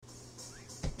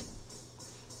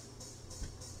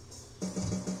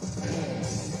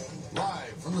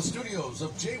the studios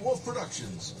of J. Wolf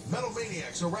Productions, Metal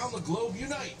Maniacs around the globe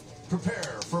unite.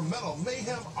 Prepare for Metal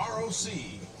Mayhem ROC.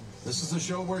 This is the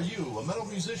show where you, a metal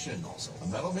musician, a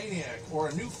metal maniac, or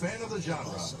a new fan of the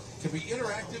genre, can be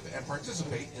interactive and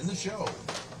participate in the show.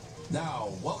 Now,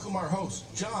 welcome our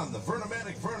host, John the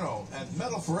Vernomatic Verno, and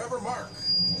Metal Forever Mark.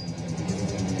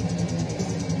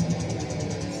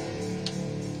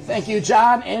 Thank you,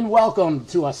 John, and welcome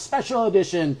to a special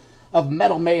edition of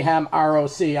Metal Mayhem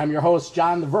ROC. I'm your host,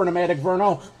 John the Vernomatic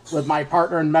Verno, with my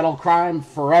partner in metal crime,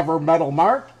 Forever Metal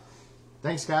Mark.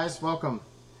 Thanks, guys. Welcome.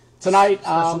 Tonight,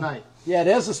 special night. Yeah, it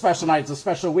is a special night. It's a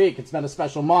special week. It's been a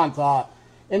special month.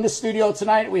 In the studio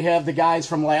tonight, we have the guys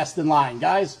from Last in Line.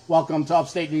 Guys, welcome to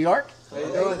upstate New York. How you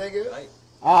doing? Thank you.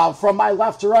 From my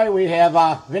left to right, we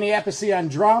have Vinny Appice on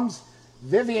drums,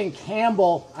 Vivian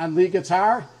Campbell on lead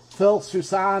guitar, Phil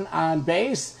Susan on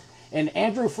bass, and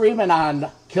Andrew Freeman on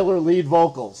killer lead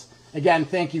vocals. Again,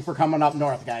 thank you for coming up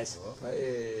north, guys.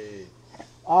 Hey.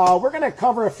 We're going to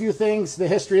cover a few things, the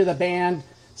history of the band,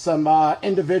 some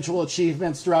individual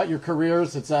achievements throughout your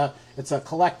careers. It's a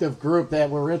collective group that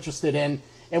we're interested in.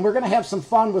 And we're going to have some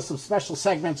fun with some special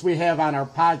segments we have on our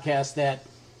podcast that,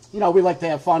 we like to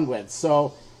have fun with.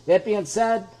 So that being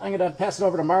said, I'm going to pass it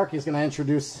over to Mark. He's going to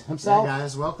introduce himself. Hey,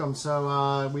 guys. Welcome.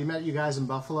 So we met you guys in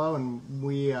Buffalo, and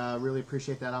we really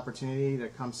appreciate that opportunity to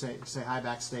come say hi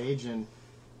backstage. And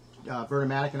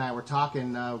Vernomatic and I were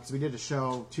talking, because we did a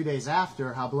show 2 days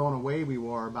after, how blown away we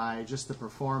were by just the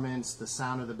performance, the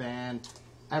sound of the band,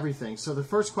 everything. So the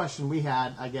first question we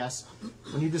had, I guess,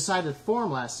 when you decided to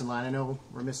form Last in Line, I know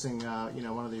we're missing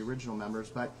one of the original members,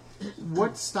 but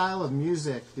what style of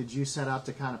music did you set out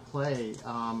to kind of play?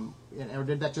 Or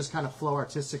did that just kind of flow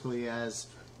artistically as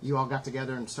you all got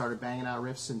together and started banging out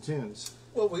riffs and tunes?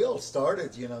 Well, we all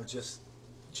started, just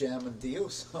jamming Dio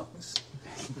songs.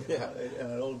 Yeah.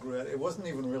 And it all grew out. It wasn't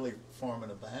even really forming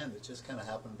a band. It just kind of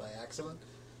happened by accident.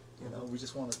 We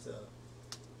just wanted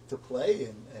to play,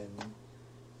 and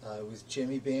it was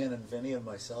Jimmy Bain and Vinny and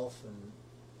myself, and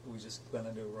we just went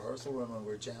into a rehearsal room and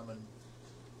we were jamming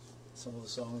some of the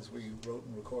songs we wrote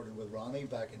and recorded with Ronnie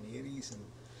back in the 80s.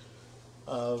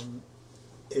 And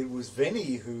it was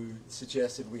Vinny who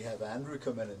suggested we have Andrew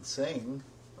come in and sing.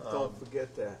 Don't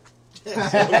forget that.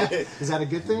 Is that a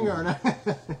good thing or not?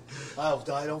 Oh,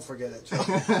 I don't forget it.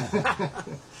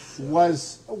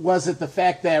 Was it the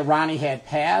fact that Ronnie had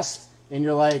passed, and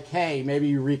you're like, hey, maybe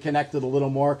you reconnected a little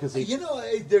more? Because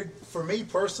for me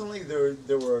personally, there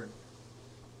were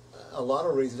a lot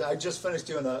of reasons. I just finished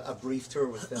doing a brief tour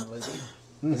with Thin Lizzy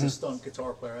as a stunt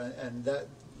guitar player, and that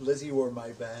Lizzy were my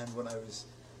band when I was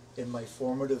in my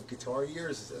formative guitar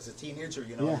years as a teenager.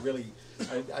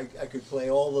 I could play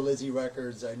all the Lizzy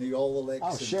records. I knew all the licks.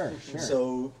 Oh, sure.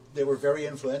 So they were very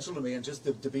influential to me, and just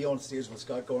to be on stage with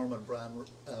Scott Gorham and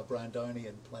Brian Downey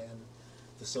and playing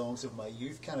the songs of my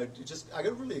youth, I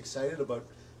got really excited about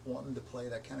wanting to play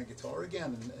that kind of guitar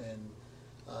again, and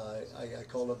I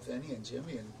called up Vinny and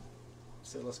Jimmy and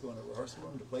said, let's go in the rehearsal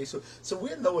room to play. So we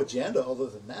had no agenda other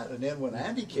than that. And then when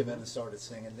Andy came in and started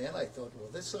singing, then I thought, well,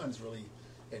 this sounds really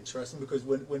interesting, because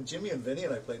when Jimmy and Vinny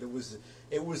and I played, it was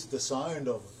the sound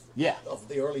of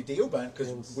the early Dio band,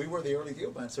 because we were the early Dio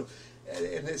band. So,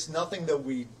 and it's nothing that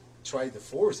we tried to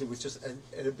force. It was just,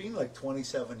 it had been like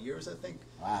 27 years, I think,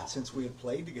 since we had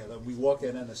played together. We walked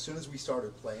in, and as soon as we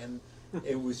started playing,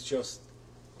 it was just,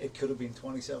 it could have been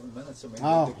 27 minutes. I mean,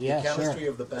 the chemistry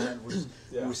of the band was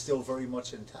still very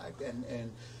much intact,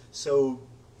 and so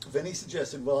Vinny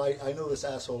suggested, well, I know this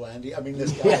asshole Andy. I mean,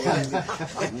 this guy Andy.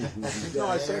 No,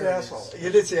 I said asshole. You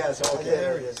did say asshole. Okay.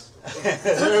 There he is.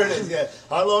 There it is, yeah.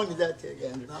 How long did that take,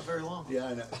 Andrew? Not very long. Yeah,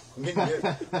 I know.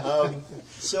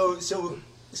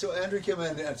 So Andrew came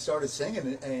in and started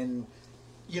singing, and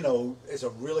is a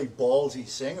really ballsy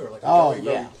singer, like a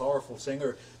very powerful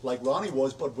singer, like Ronnie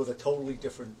was, but with a totally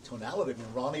different tonality. I mean,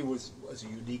 Ronnie was a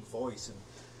unique voice, and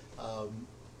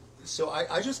so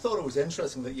I just thought it was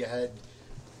interesting that you had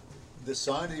the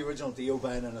sound of the original Dio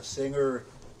band and a singer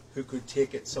who could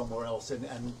take it somewhere else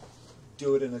and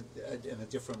do it in a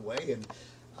different way.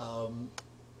 And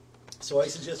so I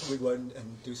suggested we go out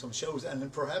and do some shows. And then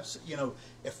perhaps,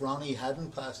 if Ronnie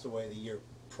hadn't passed away the year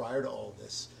prior to all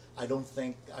this, I don't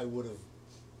think I would have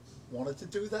wanted to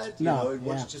do that.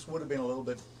 It just would have been a little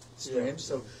bit strange.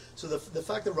 Yeah. So the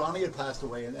fact that Ronnie had passed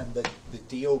away and the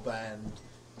Dio band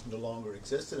no longer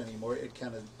existed anymore, it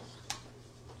kind of,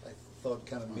 I thought,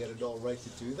 kind of made it all right to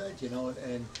do that,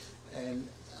 and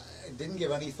I didn't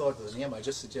give any thought to the name. I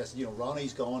just suggested,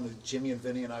 Ronnie's gone, and Jimmy and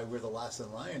Vinny and I were the last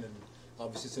in line, and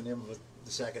obviously it's the name of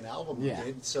the second album we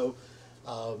did. So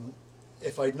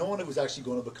if I'd known it was actually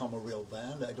going to become a real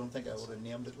band, I don't think I would have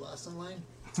named it Last in Line.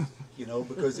 You know,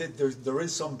 because there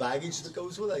is some baggage that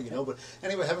goes with it, you know. But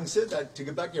anyway, having said that, to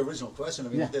get back to your original question, I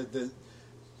mean,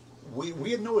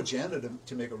 we had no agenda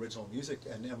to make original music,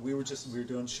 and we were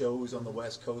doing shows on the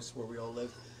West Coast where we all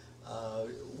lived.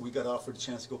 We got offered a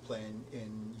chance to go play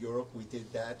in Europe. We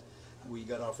did that. We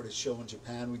got offered a show in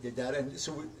Japan. We did that, and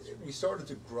so we started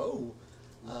to grow,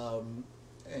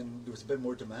 and there was a bit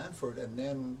more demand for it. And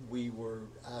then we were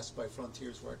asked by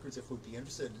Frontiers Records if we'd be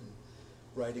interested in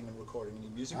writing and recording new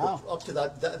music. Wow. But up to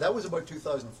that was about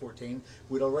 2014.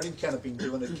 We'd already kind of been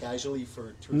doing it casually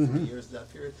for 2 or 3 years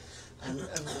that period, and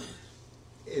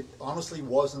it honestly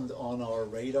wasn't on our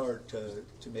radar to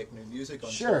make new music.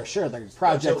 Sure. The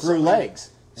project grew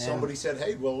legs. Somebody said,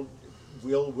 "Hey, well,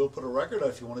 we'll put a record out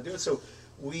if you want to do it." So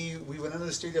we went into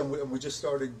the studio and we just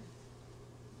started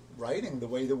writing the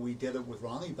way that we did it with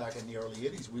Ronnie back in the early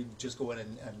 80s. We'd just go in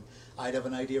and I'd have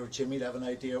an idea, or Jimmy'd have an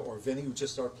idea, or Vinny would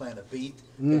just start playing a beat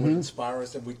that would inspire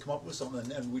us, and we'd come up with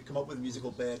something, and we'd come up with a musical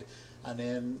bed, and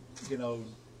then, you know,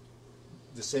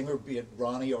 the singer, be it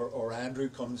Ronnie or Andrew,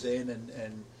 comes in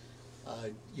and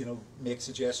you know, make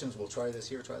suggestions. We'll try this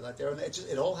here, try that there, and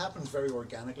it all happens very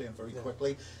organically and very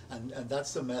quickly, and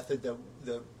that's the method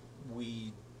that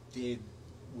we did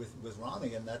with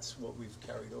Ronnie, and that's what we've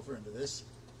carried over into this.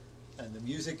 And the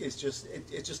music is just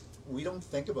it just we don't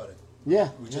think about it. Yeah,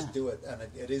 we just do it, and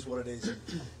it is what it is. And,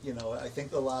 you know, I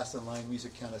think the Last in Line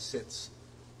music kind of sits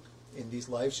in these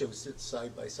live shows, sits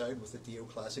side by side with the Dio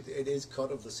classic. It is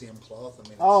cut of the same cloth. I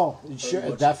mean, it's sure,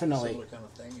 much definitely. a similar kind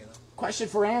of thing, you know. Question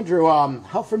for Andrew: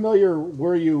 how familiar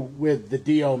were you with the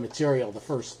Dio material, the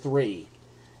first three?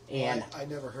 And I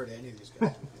never heard any of these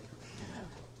guys.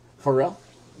 for real?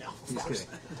 No, of course.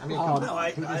 I mean, No,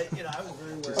 I was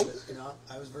very aware of it. You know,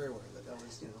 I was very aware of it. That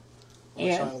was, you know, I'm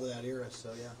a child of that era.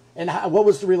 So yeah. And what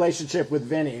was the relationship with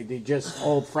Vinny? They just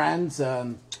old friends?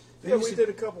 Yeah, we did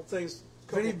a couple things.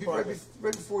 Vinny,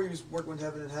 right before he was working with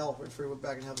Heaven and Hell, right before he went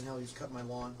back in Heaven and Hell, he was cutting my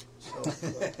lawn. So,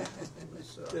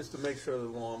 Just to make sure the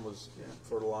lawn was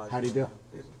fertilized. How do you do?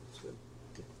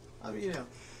 I mean, you know.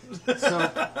 So,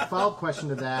 follow-up question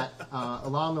to that.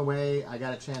 Along the way, I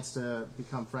got a chance to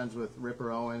become friends with Ripper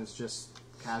Owens just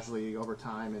casually over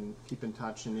time and keep in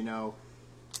touch. And, you know,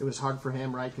 it was hard for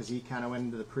him, right, because he kind of went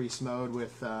into the priest mode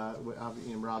with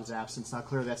Rob's absence. Now,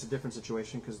 clearly that's a different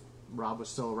situation because Rob was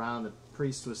still around, the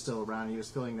priest was still around, and he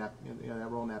was filling that, that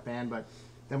role in that band. But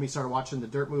then we started watching the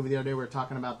Dirt movie the other day. We were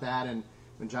talking about that, and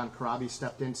when John Corabi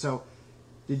stepped in. So,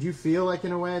 did you feel like,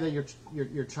 in a way, that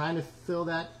you're trying to fill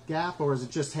that gap, or is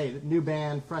it just, hey, new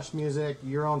band, fresh music,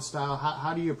 your own style?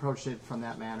 How do you approach it from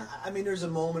that manner? I mean, there's a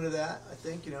moment of that. I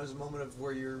think, you know, there's a moment of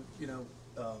where you're, you know,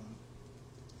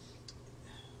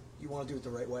 you want to do it the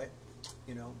right way.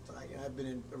 You know, I've been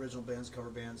in original bands, cover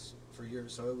bands for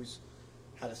years, so I always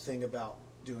had a thing about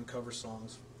doing cover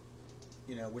songs.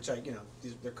 You know, which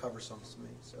they're cover songs to me,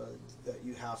 so that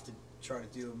you have to try to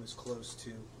do them as close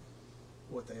to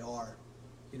what they are.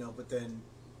 You know, but then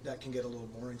that can get a little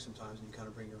boring sometimes, and you kind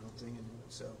of bring your own thing into it.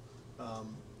 So,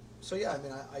 so yeah, I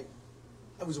mean,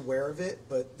 I was aware of it,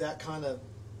 but that kind of,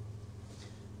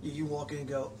 you walk in and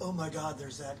go, oh my God,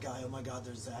 there's that guy. Oh my God,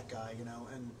 there's that guy. You know,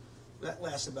 and that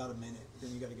lasts about a minute.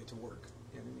 Then you got to get to work.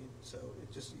 You know what I mean? So it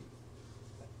just,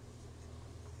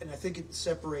 and I think it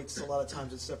separates. A lot of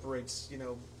times, it separates, you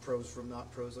know, pros from not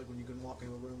pros. Like when you can walk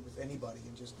into a room with anybody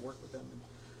and just work with them and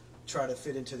try to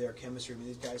fit into their chemistry. I mean,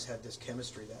 these guys had this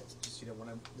chemistry that, just, you know, when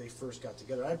they first got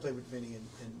together. I played with Vinny and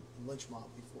Lynch Mob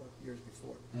years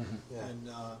before. Mm-hmm. Yeah. And,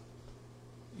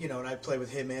 you know, and I played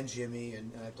with him and Jimmy,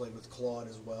 and I played with Claude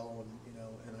as well, and, you know,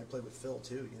 and I played with Phil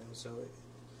too, you know, so,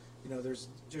 you know, there's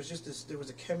just this, there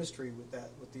was a chemistry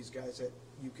with these guys that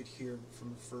you could hear from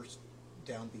the first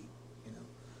downbeat, you know.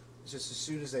 It's just as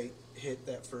soon as they hit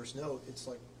that first note, it's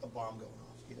like a bomb going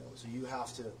off, you know, so you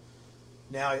have to,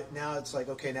 Now it's like,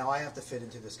 okay, now I have to fit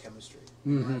into this chemistry.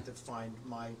 Mm-hmm. I have to find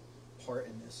my part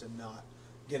in this and not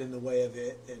get in the way of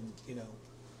it, and, you know.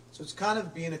 So it's kind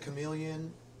of being a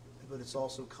chameleon, but it's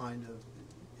also kind of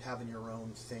having your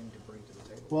own thing to bring to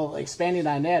the table. Well, expanding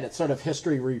on that, it's sort of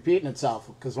history repeating itself,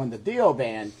 because when the Dio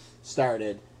band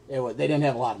started, they didn't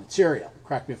have a lot of material.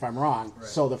 Correct me if I'm wrong. Right.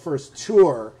 So the first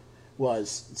tour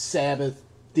was Sabbath,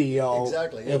 Dio,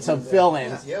 exactly. and some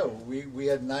fill-ins. Yeah, we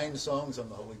had 9 songs on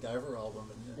the Holy Diver album.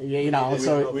 And, yeah, you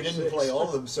know, we didn't play all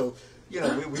of them, so, you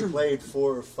know, we played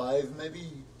 4 or 5 maybe,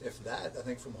 if that, I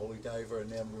think, from Holy Diver, and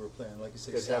then we were playing, like you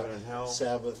said,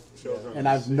 Sabbath. Yeah. And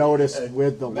I've noticed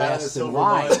with the Last in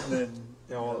Line,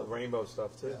 all the Rainbow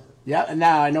stuff too. Yeah, and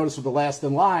now I noticed with the Last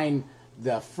in Line,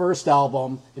 the first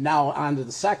album, and now on to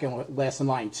the second, Last in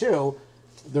Line 2,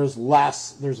 there's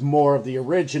less, there's more of the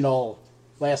original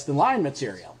Last in Line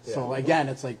material. Yeah. So again,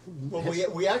 it's like Well,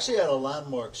 we actually had a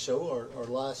landmark show. Our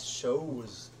last show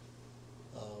was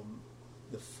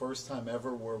the first time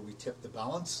ever where we tipped the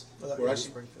balance. We're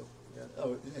actually Springfield.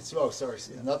 Yeah. sorry,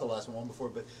 not the last one before,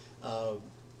 but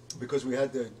because we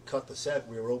had to cut the set,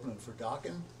 we were opening for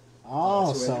Dokken.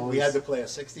 oh, So we had to play a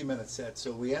 60-minute set.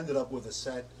 So we ended up with a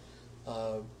set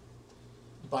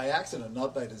by accident,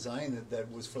 not by design.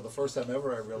 That was for the first time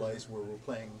ever. I realized where we're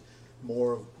playing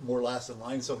more Last in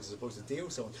Line songs as opposed to Dio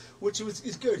songs, which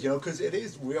is good, because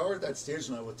we are at that stage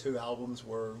now with 2 albums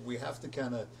where we have to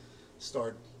kind of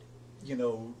start,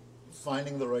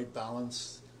 finding the right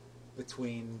balance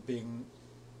between being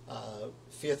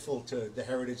faithful to the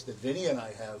heritage that Vinny and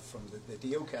I have from the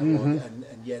Dio catalog, and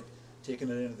yet taking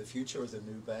it into the future as a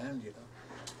new band,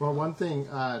 Well, one thing,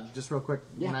 just real quick,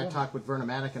 Yeah, when I go talked with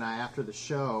Vernomatic and I after the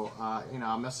show,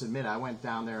 I must admit I went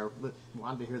down there,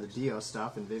 wanted to hear the Dio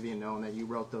stuff, and Vivian, knowing that you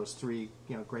wrote those 3,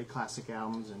 great classic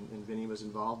albums, and Vinny was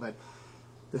involved, but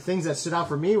the things that stood out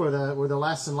for me were the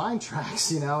Last in Line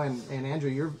tracks, and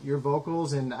Andrew, your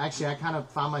vocals, and actually I kind of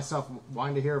found myself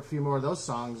wanting to hear a few more of those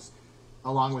songs,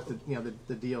 along with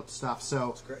the Dio stuff. So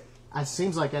That's great. it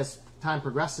seems like as time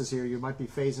progresses here, you might be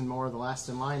phasing more of the Last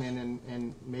in Line in,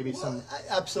 and maybe some.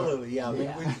 Absolutely, yeah.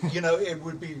 Yeah. It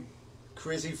would be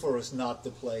crazy for us not to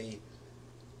play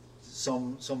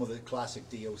some of the classic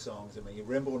Dio songs. I mean,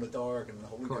 Rainbow in the Dark and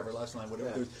Holy course. Never Last Line,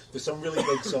 whatever. Yeah. There's some really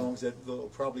big songs that will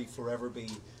probably forever be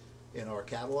in our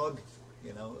catalog,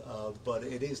 but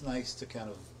it is nice to kind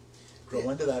of grow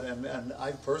into that. And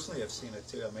I personally have seen it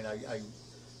too. I mean, I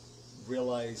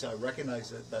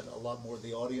recognize that a lot more of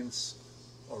the audience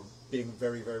are being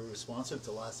very, very responsive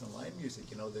to Last in Line music.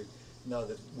 Now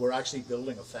that we're actually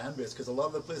building a fan base, because a lot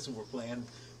of the places we're playing,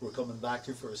 we're coming back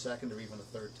to for a second or even a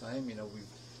third time.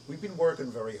 We've been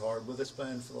working very hard with this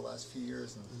band for the last few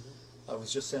years, and I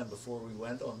was just saying before we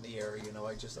went on the air,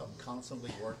 I'm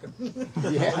constantly working.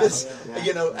 Yes.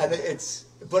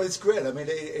 And but it's great. I mean,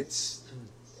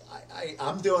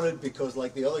 I'm doing it because,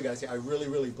 like the other guys, I really,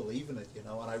 really believe in it, and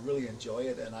I really enjoy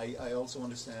it, and I also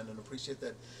understand and appreciate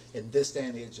that in this day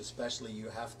and age, especially, you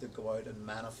have to go out and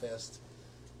manifest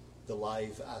the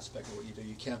live aspect of what you do.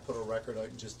 You can't put a record out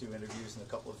and just do interviews and a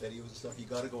couple of videos and stuff. You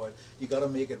got to go out. You got to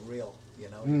make it real. You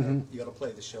got to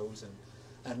play the shows,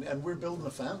 and we're building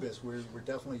a fan base. We're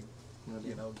definitely,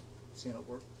 seeing it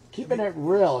work. Keeping it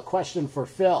real, a question for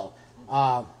Phil.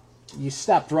 You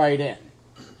stepped right in.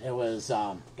 It was,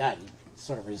 God, you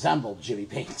sort of resembled Jimmy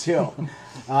Payne, too.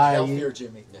 Healthier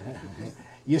Jimmy.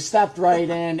 You stepped right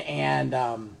in,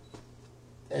 and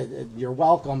you're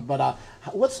welcome. But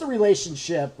what's the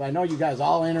relationship? I know you guys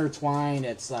all intertwine.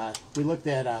 It's we looked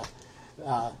at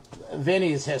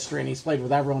Vinny's history, and he's played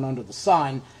with everyone under the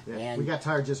sun. Yeah, And we got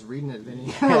tired just reading it,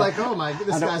 Vinny. We're like, oh my,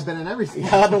 this guy's been in everything.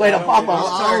 on the way to Buffalo,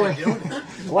 Oh,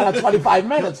 went on 25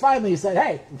 minutes. Finally, he said,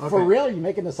 "Hey, for Okay. real? You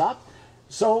making this up?"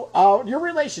 So, your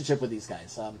relationship with these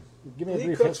guys? Give me a He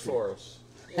brief cooks history. for us.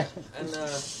 Yeah. And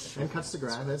and cuts the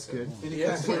grass. That's good.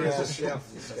 yes, he is a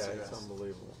chef. This guy, it's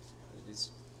unbelievable. It is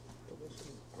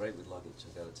great with luggage,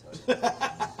 I've got to tell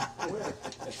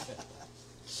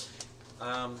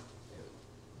you.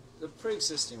 The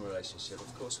pre-existing relationship,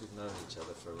 of course, we've known each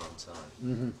other for a long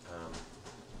time.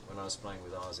 When I was playing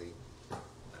with Ozzy,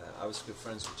 I was good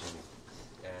friends with Jimmy,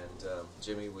 and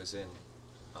Jimmy was in,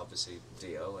 obviously,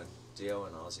 Dio, and Dio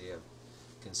and Ozzy are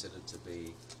considered to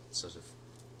be sort of,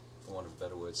 for want of a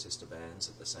better word, sister bands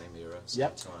at the same era, same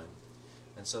Yep. time.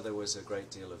 And so there was a great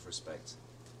deal of respect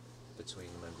between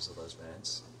the members of those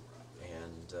bands,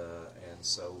 and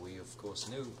so we of course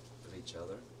knew of each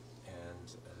other,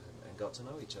 and got to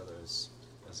know each other as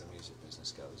the music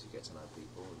business goes. You get to know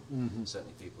people, and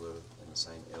certainly people who are in the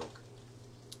same ilk.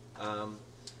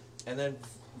 And then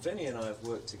Vinny and I have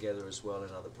worked together as well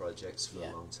in other projects for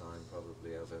a long time,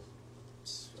 probably over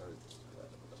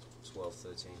 12,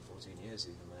 13, 14 years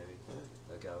even maybe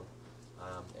ago.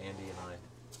 Andy and I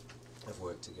have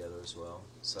worked together as well.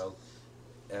 So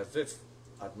Viv,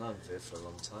 I've known Viv for a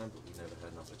long time, but we never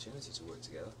had an opportunity to work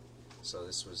together. So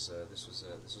this was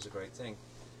a great thing.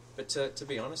 But to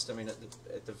be honest, I mean,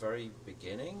 at the very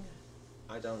beginning,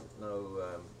 I don't know.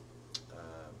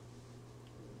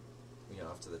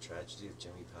 After the tragedy of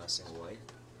Jimmy passing away,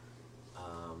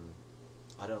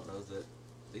 I don't know that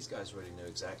these guys really knew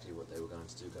exactly what they were going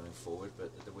to do going forward.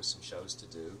 But there were some shows to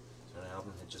do. An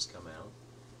album had just come out,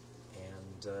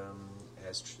 and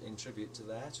in tribute to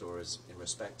that, or as in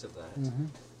respect of that,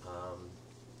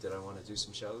 did I want to do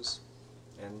some shows?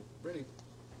 And really,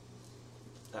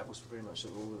 that was pretty much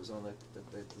all that was on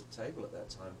the table at that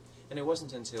time. And it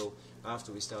wasn't until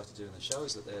after we started doing the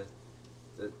shows that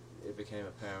that it became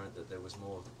apparent that there was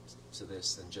more to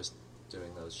this than just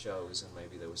doing those shows, and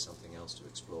maybe there was something else to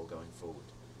explore going forward.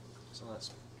 So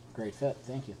that's Great fit.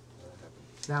 Thank you.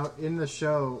 Now, in the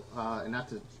show, and not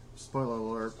to spoiler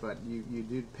alert, but you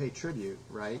did pay tribute,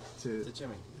 right? To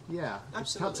Jimmy. Yeah.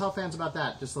 Absolutely. Tell fans about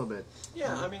that just a little bit.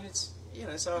 Yeah, I mean, it's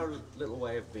our little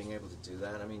way of being able to do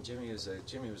that. I mean, Jimmy was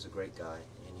a great guy,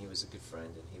 and he was a good friend,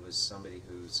 and he was somebody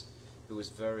who was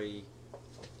very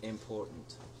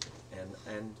important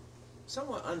and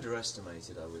somewhat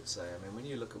underestimated, I would say. I mean, when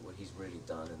you look at what he's really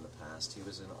done in the past, he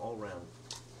was an all-round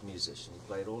musician. He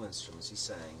played all instruments. He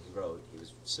sang. He wrote. He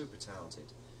was super talented.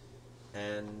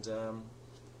 And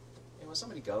when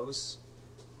somebody goes,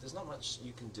 there's not much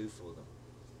you can do for them,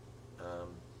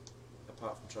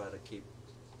 apart from try to keep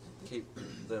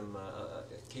them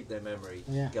keep their memory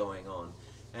going on,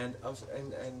 and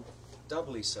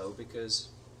doubly so because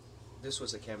this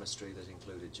was a chemistry that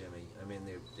included Jimmy. I mean,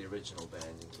 the original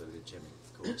band included Jimmy,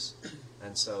 of course,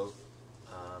 and so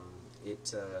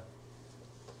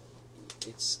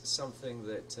it's something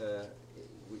that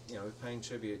we're paying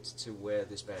tribute to where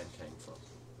this band came from,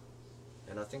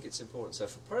 and I think it's important. So,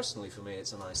 personally, for me,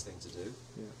 it's a nice thing to do.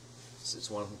 Yeah. It's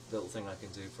one little thing I can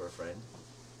do for a friend.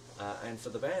 And for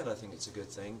the band, I think it's a good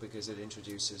thing because it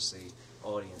introduces the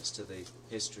audience to the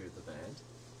history of the band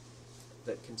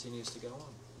that continues to go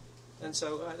on. And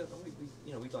so, I don't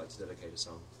know, we'd like to dedicate a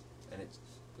song, and it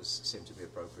seemed to be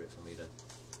appropriate for me to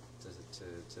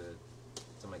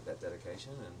make that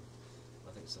dedication, and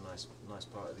I think it's a nice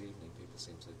part of the evening. People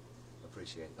seem to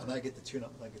appreciate that. And I get to tune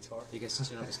up my guitar. He gets to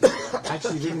tune up his guitar.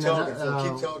 Actually, Keep talking,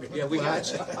 Phil, keep talking. Yeah, we I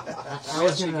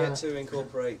actually get to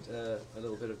incorporate a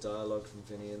little bit of dialogue from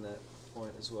Vinny in that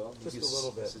point as well. Just Gives a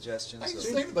little bit. Suggestions. I of- just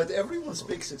think about it, everyone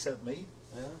speaks except me.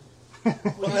 yeah.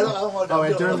 Well, I don't want. Oh, I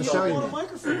and don't during want the show, You you want a mean?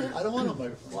 microphone? I don't want a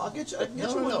microphone. Well, I can get No,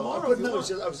 you one no, tomorrow. but if you no,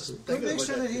 want. I was just thinking Make about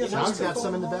sure that he that. has John's got microphone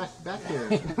some in the tomorrow. back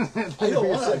here. I don't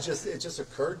want it. It just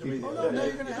occurred to me. Oh, that no,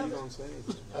 you're going to have You it. don't say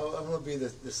anything. I'm going to be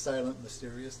the silent,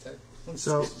 mysterious type.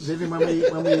 So, Vivian,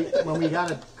 when we got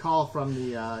a call from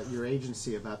your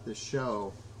agency about this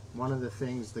show, one of the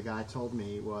things the guy told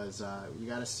me was you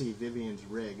got to see Vivian's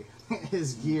rig,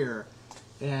 his gear.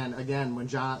 And again, when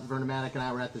Vernomatic and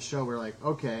I were at the show, we were like,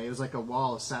 okay, it was like a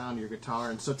wall of sound, your guitar.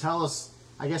 And so tell us,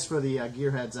 I guess for the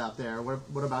gearheads out there,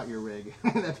 what about your rig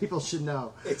that people should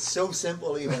know? It's so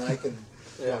simple, even I can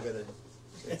plug it in.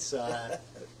 It's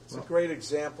It's a great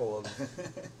example of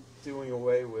doing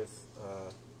away with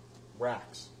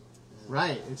racks.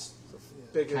 Right, it's The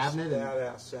biggest Cabinet and-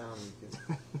 badass sound you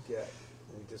can get,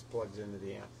 and it just plugs into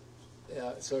the amp.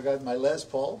 yeah. So I got my Les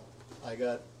Paul. I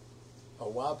got a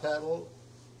wah pedal,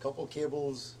 a couple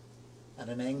cables, and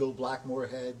an angled Blackmore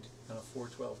head, and a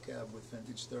 412 cab with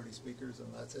vintage 30 speakers, and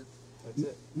that's it. That's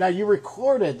it. Now, you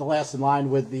recorded The Last in Line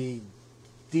with the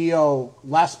Dio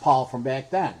Les Paul from back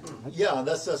then. Yeah, and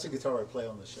that's the guitar I play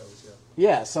on the shows. Yeah.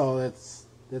 Yeah, so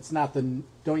it's not the.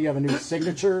 Don't you have a new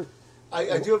signature?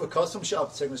 I do have a custom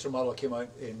shop signature model that came out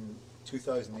in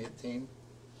 2018.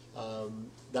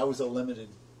 That was a limited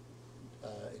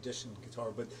edition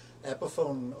guitar, but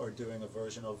Epiphone are doing a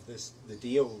version of the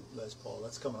Dio Les Paul.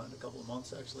 That's coming out in a couple of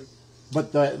months, actually.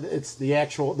 But it's the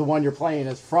one you're playing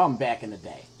is from back in the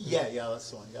day. Yeah,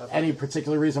 that's the one. Yeah, Any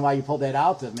particular reason why you pulled that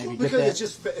out to maybe well, get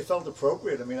because that? it felt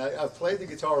appropriate. I mean, I've played the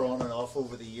guitar on and off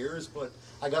over the years, but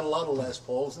I got a lot of Les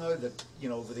Pauls now that,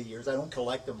 over the years. I don't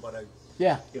collect them, but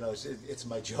Yeah. it's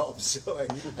my job, so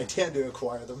I tend to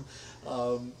acquire them.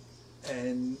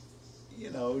 And,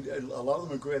 a lot of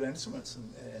them are great instruments,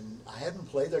 and I hadn't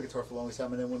played that guitar for a long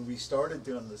time, and then when we started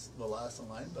doing the Last in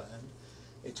Line band,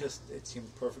 it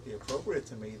seemed perfectly appropriate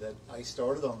to me that I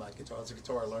started on that guitar. It's a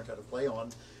guitar I learned how to play on.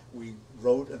 We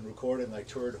wrote and recorded, and I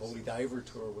toured Holy Diver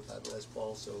Tour with that Les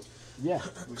Paul, so Yeah.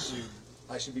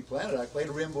 I should be playing it. I played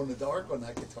Rainbow in the Dark on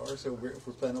that guitar, so if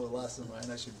we're playing it with Last in Line,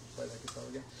 I should play that guitar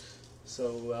again.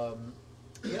 So,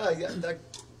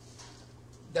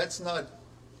 that's not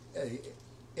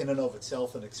in and of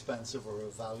itself an expensive or a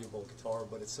valuable guitar,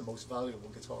 but it's the most valuable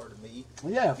guitar to me.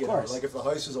 Well, yeah, of course. Like if the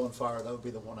house was on fire, that would be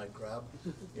the one I'd grab.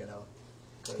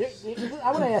 'Cause-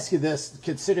 I want to ask you this,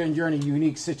 considering you're in a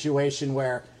unique situation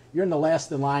where you're in the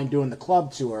Last in Line doing the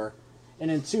club tour, and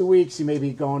in 2 weeks you may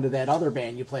be going to that other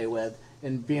band you play with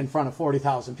and be in front of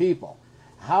 40,000 people.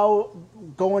 How,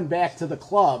 going back to the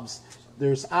clubs,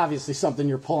 there's obviously something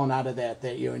you're pulling out of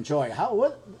that you enjoy.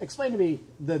 Explain to me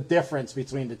the difference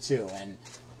between the two and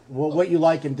what you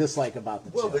like and dislike about the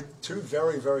Well, two. they're two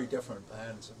very, very different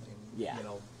bands. I mean, Yeah.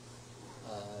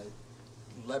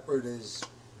 Leopard is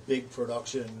big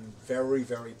production, very,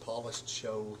 very polished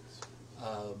show.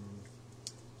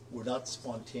 we're not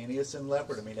spontaneous in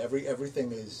Leopard. I mean,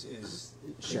 everything is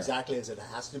Sure. exactly as it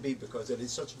has to be because it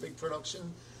is such a big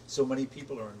production. So many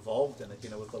people are involved in it, you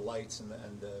know, with the lights and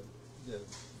the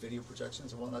video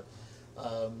projections and whatnot.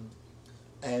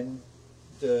 And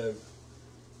the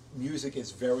music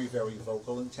is very, very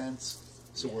vocal intense.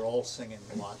 So we're all singing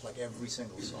a lot, like every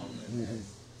single song.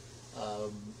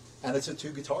 And it's a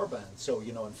 2-guitar band. So,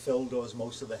 you know, and Phil does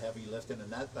most of the heavy lifting in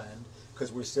that band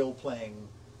because we're still playing,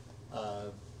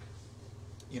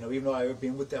 you know, even though I've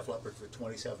been with Def Leppard for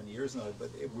 27 years now, but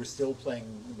we're still playing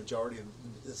the majority of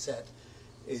the set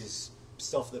is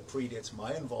stuff that predates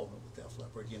my involvement with Def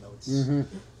Leppard, you know. It's,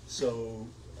 so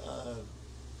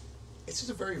it's just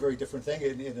a very, very different thing.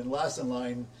 And in Last in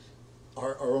Line,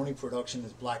 our only production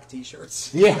is black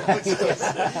T-shirts. Yeah.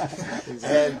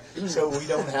 And so we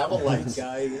don't have a light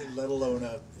guy, let alone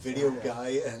a video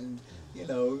guy, and you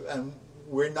know, and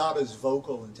we're not as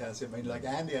vocal intensive. I mean, like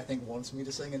Andy, I think wants me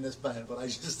to sing in this band, but I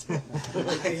just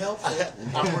Would be helpful.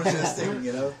 I'm resisting,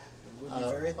 you know. Would be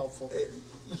very helpful.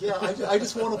 Yeah, I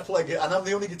just want to play, and I'm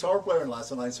the only guitar player in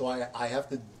Last Night, so I have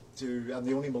to do. I'm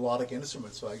the only melodic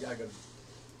instrument, so I got to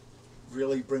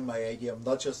really bring my A game,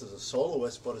 not just as a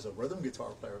soloist, but as a rhythm guitar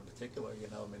player in particular. You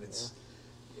know, I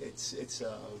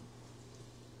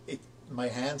mean, my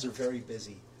hands are very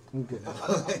busy. Okay.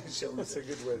 That's a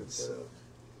good way to put So,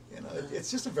 it. you know,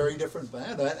 it's just a very different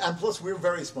band, and plus we're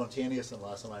very spontaneous in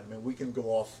Last Night. I mean, we can go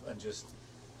off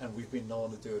and we've been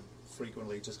known to do it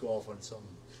frequently. Just go off on some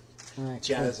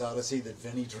jazz odyssey that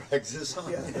Vinny drags us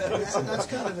on. Yeah, and that's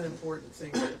kind of an important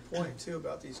thing to point too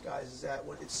about these guys is that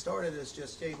when it started as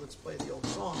just, hey, let's play the old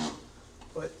song,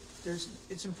 but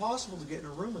it's impossible to get in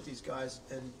a room with these guys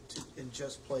and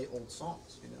just play old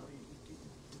songs. You know,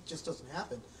 it just doesn't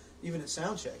happen. Even at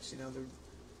sound checks, you know,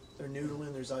 they're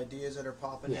noodling. There's ideas that are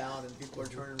popping out, and people are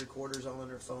turning recorders on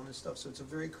their phone and stuff. So it's a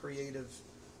very creative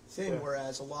thing. Yeah.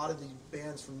 Whereas a lot of the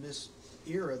bands from this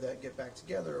era that get back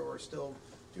together or are still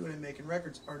doing and making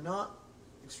records are not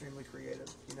extremely creative,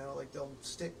 you know, like they'll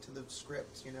stick to the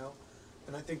script, you know,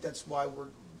 and I think that's why we're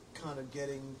kind of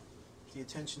getting the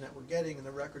attention that we're getting, and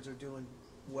the records are doing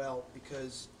well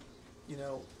because, you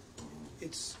know,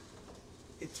 it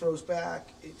throws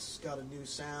back, it's got a new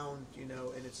sound, you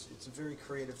know, and it's a very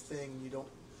creative thing. You don't,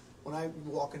 when I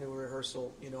walk into a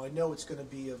rehearsal, you know, I know it's going to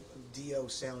be a Dio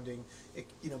sounding,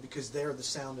 you know, because they're the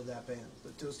sound of that band.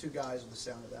 Those two guys are the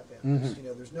sound of that band. You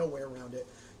know, there's no way around it.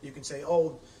 You can say,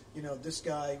 oh, you know, this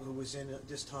guy who was in at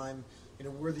this time, you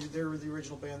know, they're the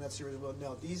original band. That's the original.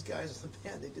 No, these guys are the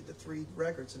band. They did the 3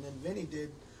 records, and then Vinny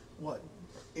did what,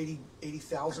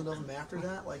 80,000 of them after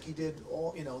that. Like he did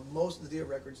all, you know, most of the Dio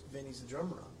records. Vinny's the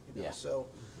drummer on. You know? Yeah. So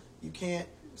you can't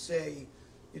say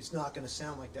it's not going to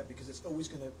sound like that because it's always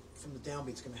going to, from the downbeat,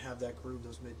 it's going to have that groove,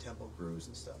 those mid-tempo grooves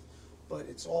and stuff. But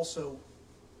it's also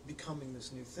becoming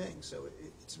this new thing. So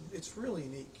it's really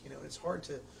unique. You know, it's hard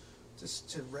to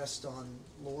rest on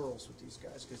laurels with these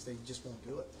guys because they just won't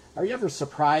do it. Are you ever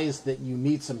surprised that you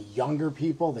meet some younger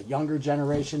people, the younger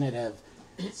generation that have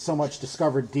so much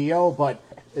discovered Dio, but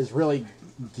is really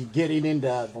getting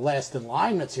into the Last in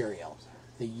Line material?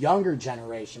 The younger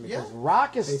generation, because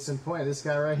rock is. Case in point, this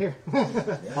guy right here.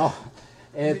 Oh,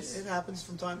 It happens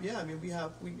from time. Yeah, I mean,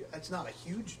 it's not a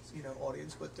huge, you know,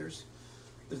 audience, but they're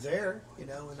there, you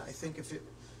know, and I think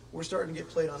we're starting to get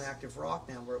played on active rock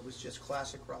now, where it was just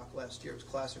classic rock last year. It was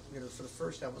classic, you know, for the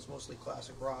first time it was mostly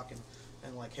classic rock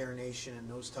and like Hair Nation and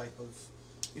those type of,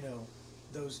 you know,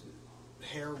 those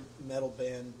hair metal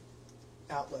band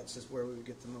outlets is where we would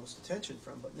get the most attention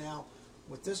from. But now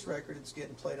with this record, it's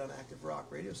getting played on active rock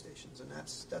radio stations, and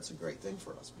that's a great thing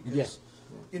for us because,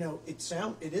 you know,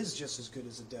 it is just as good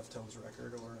as a Deftones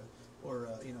record or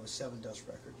you know, a Seven Dust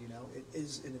record. You know, it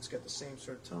is, and it's got the same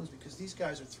sort of tones because these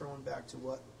guys are throwing back to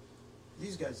what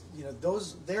these guys, you know,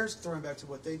 they're throwing back to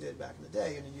what they did back in the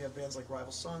day, and then you have bands like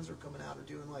Rival Sons are coming out or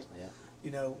doing like,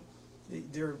 you know,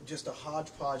 they're just a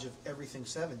hodgepodge of everything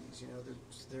 70s. You know,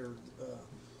 they're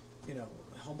you know,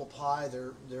 Humble Pie,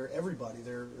 they're everybody.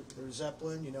 They're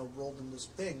Zeppelin, you know, rolled in this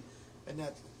thing, and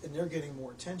they're getting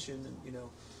more attention, and you know,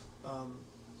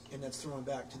 and that's throwing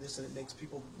back to this, and it makes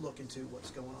people look into what's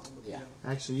going on. With, you know,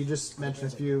 Actually, you just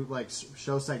mentioned a few like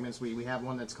show segments. We have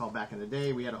one that's called Back in the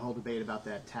Day. We had a whole debate about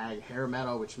that tag hair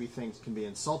metal, which we think can be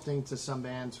insulting to some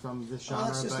bands from this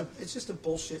genre. It's just a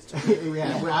bullshit term.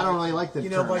 Yeah, I don't really like the you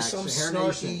know, term, by actually. some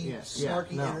Hair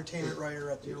snarky no. entertainment writer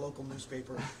at your local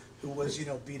newspaper who was, you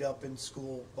know, beat up in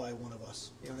school by one of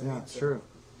us. You know what I mean? So, true.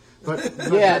 But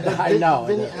yeah, I know.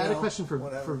 Vinny, I had a know, question for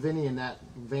whatever. Vinny in that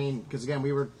vein, because again,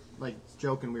 we were like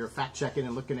joking, we were fact checking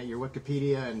and looking at your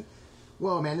Wikipedia, and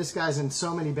Whoa, man, this guy's in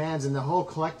so many bands, and the whole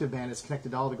collective band is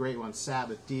connected to all the great ones,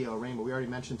 Sabbath, Dio, Rainbow. We already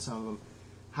mentioned some of them.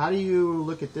 How do you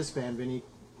look at this band, Vinny,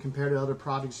 compared to other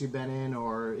projects you've been in,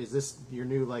 or is this your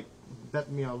new, like,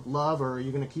 love, or are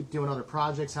you going to keep doing other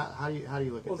projects? How do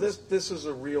you look at this? Well, this is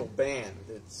a real band.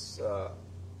 It's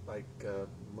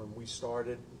when we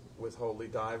started with Holy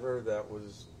Diver, that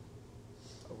was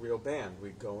a real band.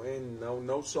 We'd go in,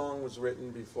 no song was written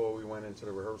before we went into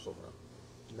the rehearsal room.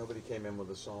 Nobody came in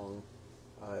with a song.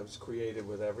 It was created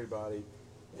with everybody,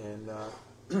 and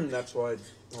that's why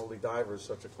Holy Diver is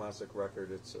such a classic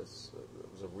record. It was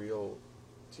a real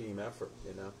team effort,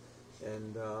 you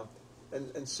know.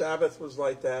 And Sabbath was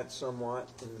like that somewhat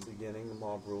in the beginning, the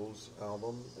Mob Rules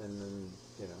album, and then,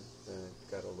 you know, then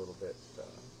it got a little bit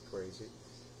crazy.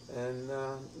 And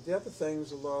the other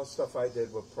things, a lot of stuff I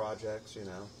did with projects, you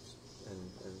know,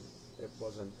 and it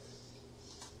wasn't,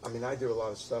 I mean, I do a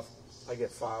lot of stuff. I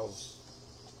get files,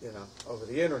 you know, over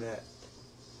the internet,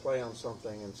 play on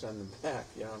something and send them back.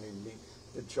 You know, I mean,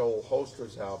 the Joel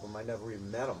Hoster's album, I never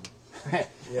even met him.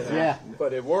 You know? Yeah.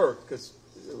 But it worked because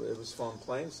it was fun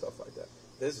playing stuff like that.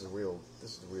 This is the real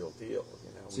deal, you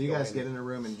know. So you guys get in a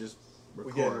room and just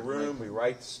record. We get in a room, we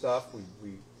write stuff,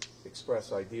 we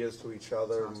express ideas to each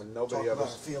other, and nobody Talk ever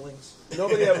about feelings.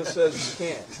 nobody ever says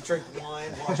can't. Drink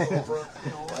wine, watch Oprah,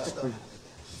 you know, all that stuff.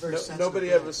 Very sensitive Nobody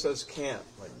thing. ever says can't.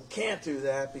 Like, can't do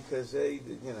that because you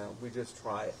know, we just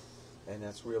try it, and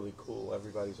that's really cool.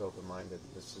 Everybody's open-minded.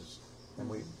 And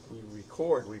we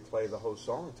record. We play the whole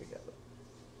song together.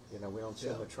 You know, we don't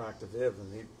send the track to Viv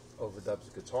and he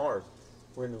overdubs the guitars.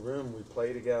 We're in the room. We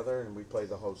play together and we play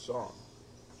the whole song.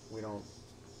 We don't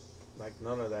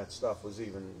none of that stuff was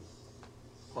even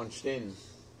punched in.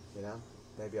 You know,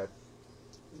 maybe I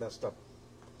messed up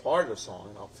part of the song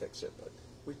and I'll fix it, but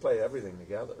we play everything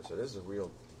together, so this is a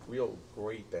real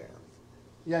great band.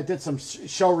 Yeah, I did some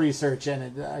show research,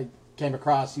 and I came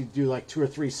across you do like 2 or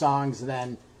 3 songs, and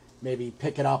then maybe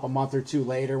pick it up a month or 2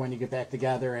 later when you get back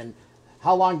together. And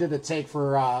how long did it take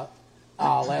for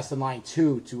Last in Line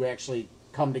 2 to actually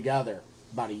come together?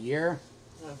 About a year?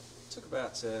 It took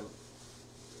about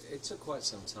it took quite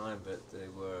some time, but they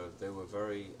were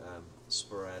very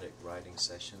sporadic writing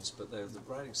sessions. But the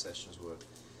writing sessions were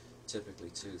typically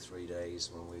 2-3 days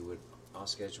when our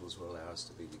schedules would allow us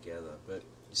to be together. But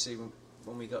you see,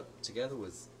 when we got together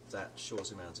with that short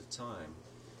amount of time,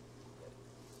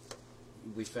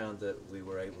 we found that we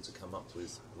were able to come up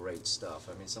with great stuff.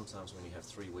 I mean, sometimes when you have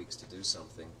 3 weeks to do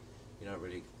something, you don't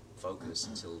really focus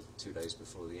until 2 days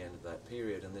before the end of that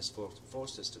period, and this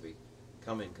forced us to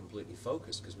come in completely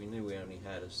focused because we knew we only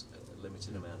had a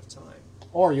limited amount of time.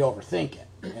 Or you overthink it,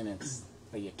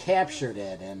 but you captured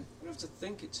it, and We don't have to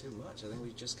think it too much. I think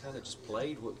we just kind of just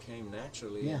played what came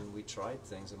naturally, and we tried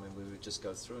things. I mean, we would just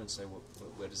go through and say, well,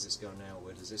 where does this go now?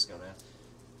 Where does this go now?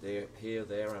 There, here,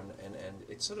 there, and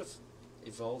it sort of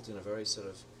evolved in a very sort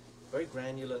of very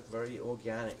granular, very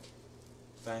organic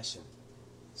fashion.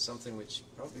 Something which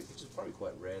is probably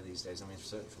quite rare these days. I mean,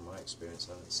 certainly from my experience,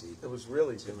 I don't see. It was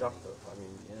really too productive. many. I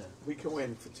mean, Yeah. we'd go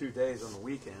in for 2 days on the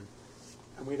weekend,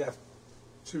 and we'd have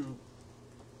 2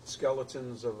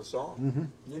 skeletons of a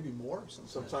song. Maybe more.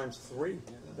 Sometimes 3.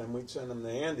 Then we'd send them to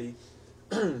Andy.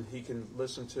 He can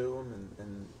listen to them,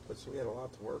 and so we had a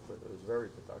lot to work with. It was very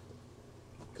productive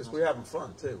because we're having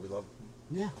fun too. We love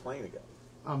playing together.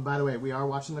 By the way, we are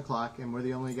watching the clock, and we're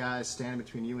the only guys standing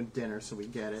between you and dinner, so we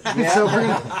get it. So we're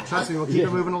gonna, trust me, we'll keep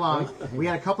it moving along. We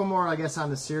had a couple more, I guess,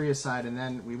 on the serious side, and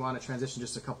then we want to transition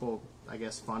just a couple, I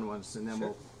guess, fun ones, and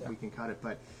then we can cut it.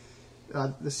 But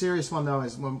the serious one, though,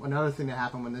 is another thing that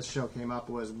happened when this show came up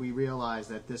was we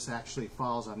realized that this actually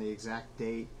falls on the exact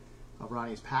date of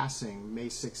Ronnie's passing, May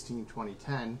 16,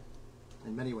 2010.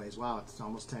 In many ways, wow, it's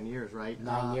almost 10 years, right?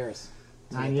 9 years.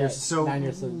 9 years. So 9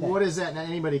 years to the day. what is that? Now,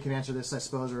 anybody can answer this, I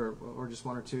suppose, or just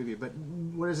one or two of you. But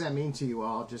what does that mean to you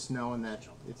all? Just knowing that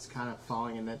it's kind of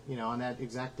falling in that, you know, on that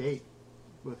exact date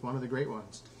with one of the great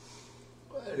ones.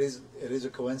 Well, it is a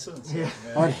coincidence. Yeah.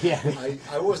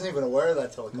 I wasn't even aware of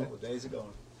that till a couple of days ago.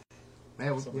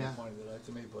 Man, Somebody pointed it out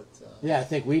to me, but Yeah, I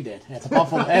think we did at the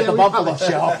Buffalo Buffalo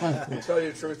show. To tell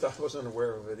you the truth, I wasn't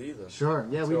aware of it either. Sure.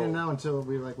 Yeah, we So- didn't know until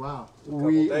we were like, wow. A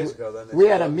couple days ago, then We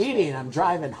had a meeting. I'm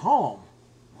driving home.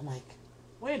 I'm like,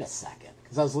 wait a second,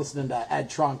 because I was listening to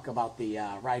Ed Trunk about the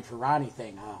Ride for Ronnie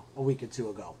thing a week or 2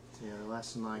 ago, Yeah, the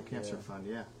Last in Line Cancer Fund.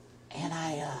 Yeah. and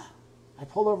I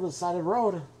pulled over to the side of the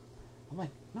road. I'm like,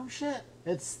 no shit,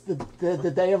 it's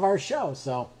the day of our show.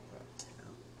 So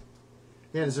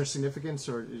Yeah. Is there significance,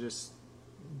 or it just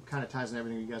kind of ties in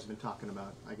everything you guys have been talking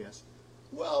about? I guess.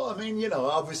 well, I mean, you know,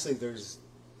 obviously there's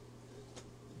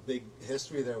big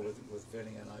history there with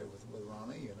Vinny and I with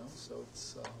Ronnie, you know, so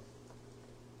it's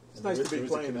It's nice to be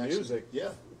playing the music. Yeah.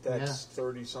 That's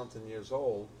 30-something years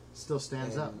old. Still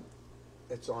stands up.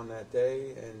 It's on that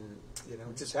day, and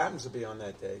it just happens to be on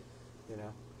that day.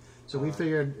 So we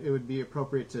figured it would be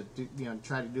appropriate to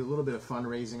try to do a little bit of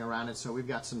fundraising around it. So we've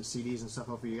got some CDs and stuff.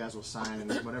 Hopefully you guys will sign,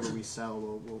 and whatever we sell,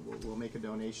 we'll make a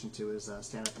donation to as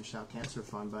Stand Up and Shout Cancer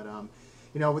Fund. But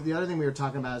the other thing we were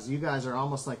talking about is you guys are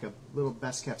almost like a little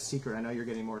best kept secret. I know you're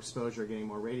getting more exposure, getting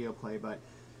more radio play, but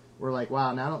we're like,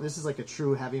 wow, now this is like a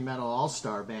true heavy metal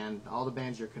all-star band. All the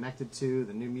bands you're connected to,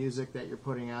 the new music that you're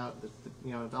putting out,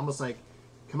 it's almost like,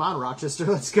 come on, Rochester,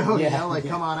 let's go.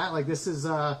 Come on out. Like this is.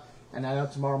 And I know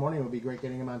tomorrow morning it would be great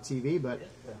getting them on TV, but,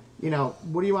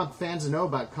 what do you want fans to know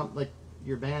about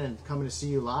your band and coming to see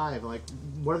you live? Like,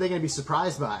 what are they going to be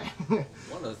surprised by?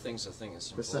 One of the things I think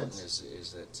is important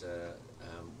is that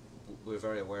we're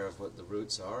very aware of what the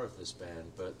roots are of this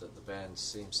band, but that the band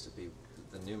seems to be,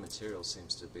 the new material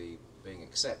seems to be being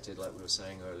accepted, like we were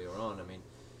saying earlier on. I mean,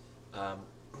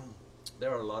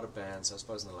 there are a lot of bands, I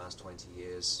suppose in the last 20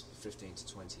 years, 15 to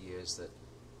 20 years, that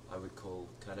I would call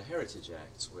kind of heritage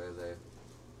acts, where they're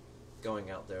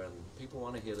going out there and people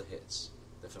want to hear the hits.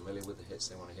 They're familiar with the hits,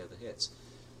 they want to hear the hits.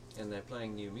 And they're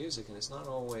playing new music, and it's not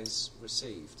always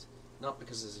received. Not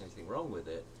because there's anything wrong with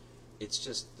it, it's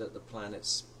just that the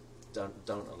planets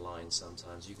don't align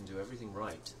sometimes. You can do everything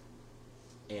right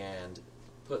and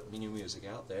put new music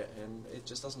out there, and it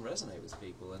just doesn't resonate with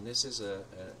people. And this is an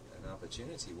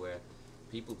opportunity where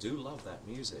people do love that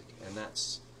music, and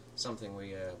that's something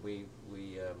we I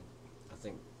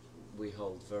think we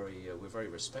hold we're very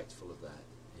respectful of that,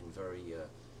 and very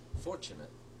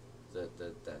fortunate that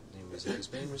new music is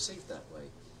being received that way.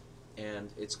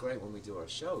 And it's great when we do our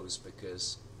shows,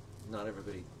 because not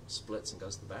everybody splits and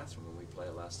goes to the bathroom when we play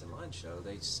a Last in Line show.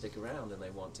 They stick around and they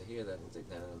want to hear that, and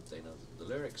they know the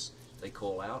lyrics. They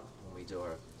call out when we do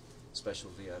our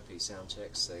special VIP sound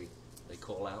checks. They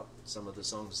call out some of the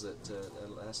songs that are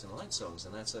Last in Line songs,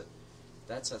 and that's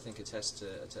I think a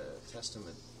testament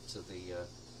to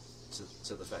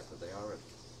the fact that they are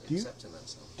accepting that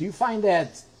song. Do you find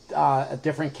that a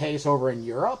different case over in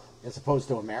Europe as opposed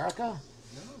to America?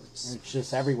 No, it's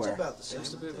just everywhere. It's about the same. Seems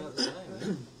to be about the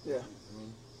same. Yeah.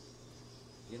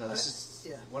 I mean, this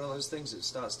is one of those things that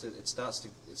starts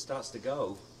to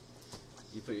go.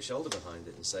 You put your shoulder behind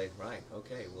it and say, right,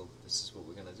 okay, well, this is what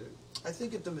we're going to do. I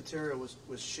think if the material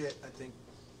was shit, I think,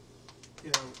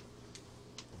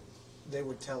 they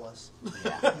would tell us.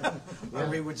 Or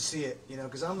we would see it,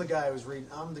 because I'm the guy who's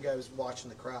watching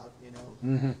the crowd,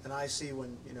 and I see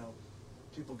when,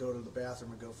 people go to the bathroom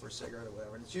and go for a cigarette or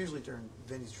whatever, and it's usually during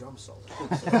Vinny's drum solo.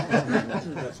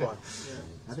 That's why.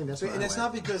 I think that's and it's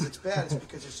not because it's bad, it's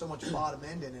because there's so much bottom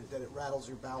end in it that it rattles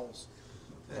your bowels.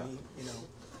 And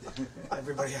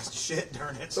everybody has to shit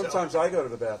during it. Sometimes I go to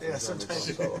the bathroom. Yeah, sometimes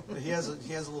he has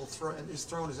a little throne, and his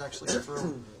throne is actually a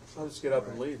throne. I'll just get up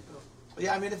and leave.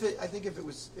 Yeah, I mean, if the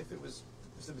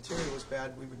material was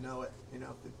bad, we would know it.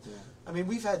 I mean,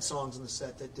 we've had songs in the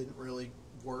set that didn't really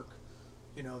work.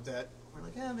 That we're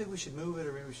like, maybe we should move it,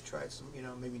 or maybe we should try some.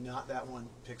 Maybe not that one,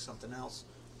 pick something else.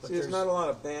 But there's not a lot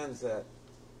of bands that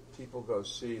people go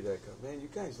see that go, man, you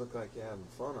guys look like you're having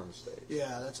fun on stage.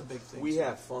 Yeah, that's a big thing. We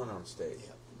have fun on stage.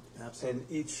 Yeah, absolutely.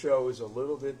 And each show is a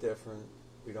little bit different.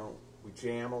 We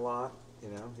jam a lot,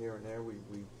 here and there.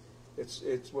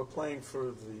 We're playing for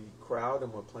the crowd,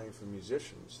 and we're playing for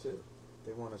musicians too.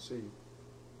 They want to see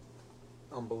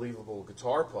unbelievable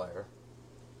guitar player.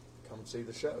 Come and see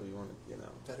the show. You want to,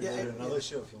 Better do another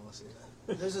show if you want to see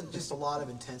that. There's just a lot of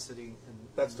intensity, and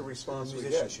that's the response we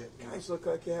get. Guys look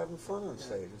like you're having fun on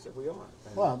stage. I said, we are.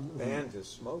 And the band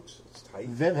just smokes. It's tight.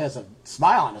 Viv has a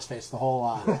smile on his face the whole.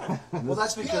 Well,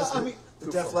 that's because the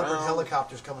Def Leppard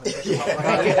helicopter's coming to pick him up.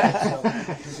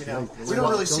 Right? So, we don't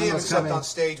really see him except on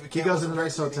stage. We can't. He goes in the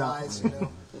nice hotel.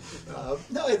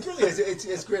 No, it really is.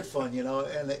 It's great fun,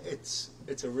 and it's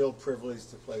a real privilege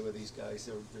to play with these guys.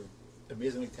 They're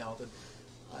amazingly talented.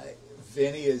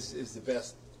 Vinny is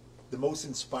the most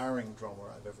inspiring drummer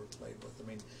I've ever played with. I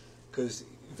mean, because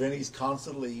Vinny's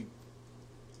constantly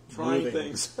trying moving.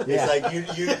 Things. It's like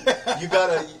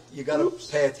you gotta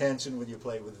pay attention when you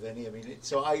play with Vinny. I mean,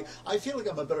 so I feel like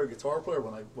I'm a better guitar player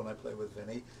when I play with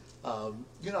Vinny. And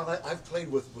I've played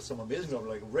with some amazing drummers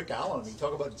like Rick Allen. I mean,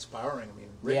 talk about inspiring. I mean,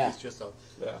 Rick is just a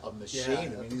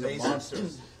machine. I mean, he's a monster.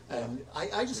 And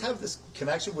I just have this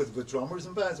connection with drummers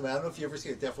and bands. I mean, I don't know if you ever see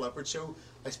a Def Leppard show.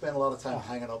 I spend a lot of time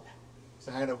hanging out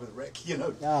with Rick.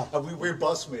 And we're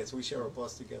bus mates. We share a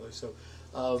bus together. So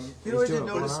You know, I He's did doing a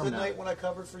notice fun the arm night now. when I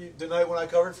covered for you. The night when I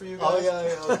covered for you guys. Oh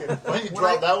yeah, okay. Why don't you When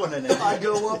drop I- that one in there? I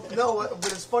go up. No,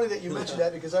 but it's funny that you mentioned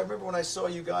that because I remember when I saw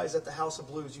you guys at the House of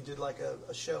Blues. You did like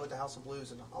a show at the House of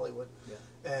Blues in Hollywood,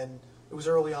 and it was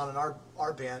early on in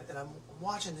our band. And I'm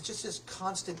watching it's just this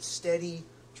constant, steady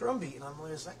drum beat, and I'm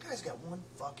like, that guy's got one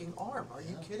fucking arm. Are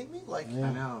you kidding me? Like, I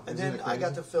know. And Isn't then it I got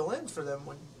crazy? to fill in for them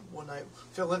one night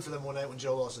when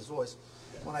Joe lost his voice,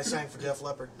 when I sang for Def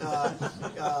Leppard.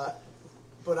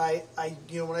 But I,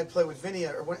 you know, when I play with Vinny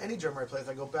or when any drummer I play with,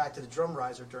 I go back to the drum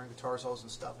riser during guitar solos and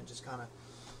stuff, and just kind of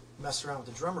mess around with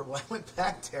the drummer. Well, I went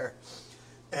back there,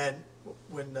 and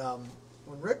when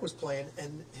Rick was playing,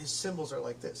 and his cymbals are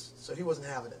like this, so he wasn't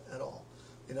having it at all.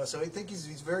 You know, so I think he's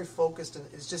very focused, and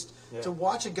it's just to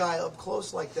watch a guy up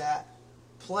close like that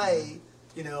play.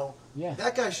 You know,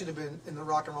 that guy should have been in the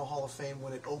Rock and Roll Hall of Fame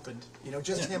when it opened. You know,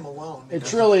 just him alone. It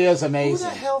truly is Who amazing.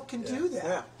 the hell can do that?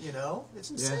 Yeah. You know,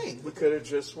 it's insane. We could have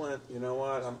just went, you know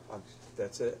what,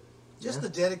 that's it. Just the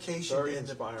dedication Very and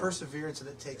the inspiring. perseverance that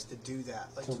it takes to do that,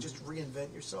 like to just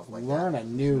reinvent yourself like Learn that. a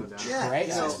new Yeah, trade.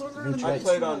 you know, I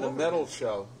played on the metal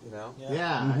show, you know.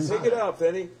 Yeah. I saw Pick it that. up,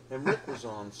 Vinny. And Rick was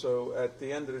on. So at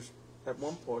the end of at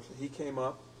one portion, he came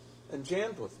up and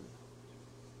jammed with me.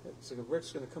 So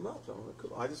Rick's going to come up. So I'm like,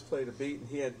 cool. I just played a beat, and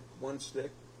he had one stick,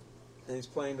 and he's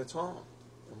playing the tom,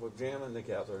 and we're jamming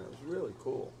together, and it was really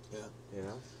cool. Yeah. You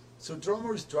know. So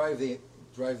drummers drive the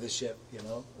ship, you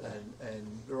know, and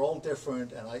they're all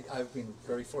different. And I've been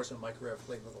very fortunate in my career. I've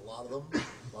played with a lot of them,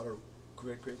 a lot of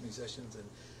great musicians,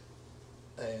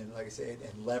 and like I said,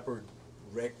 and Leopard,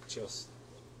 Rick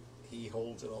he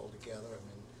holds it all together. I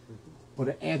mean, But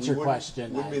to answer your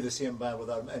question, wouldn't be the same band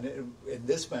without him. And in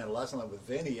this band, last night with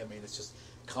Vinny, I mean, it's just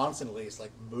constantly, it's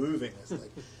like moving. It's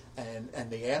like, and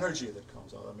the energy that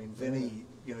comes out. I mean, Vinny,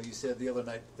 you know, you said the other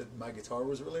night that my guitar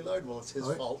was really loud. Well, it's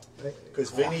his fault because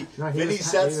Vinny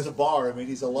sets the bar. I mean,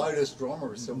 he's the loudest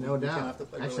drummer, so No we doubt. have to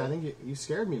play. Actually, really. I think you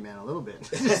scared me, man, a little bit.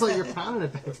 It's like you're pounding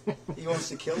it back there. He wants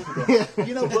to kill me.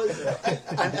 You know, but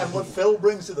and what Phil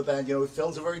brings to the band, you know,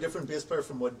 Phil's a very different bass player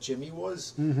from what Jimmy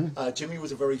was. Jimmy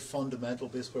was a very fundamental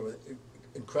bass player with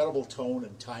incredible tone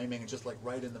and timing, and just like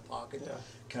right in the pocket,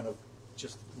 kind of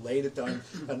just laid it down.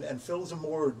 And Phil's a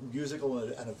more musical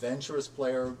and adventurous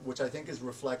player, which I think is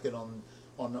reflected on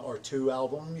our 2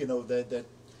 album. You know, the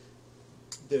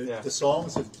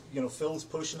songs, you know, Phil's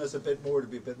pushing us a bit more to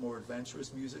be a bit more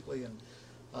adventurous musically, and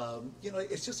you know,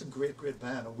 it's just a great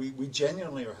band. And we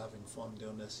genuinely are having fun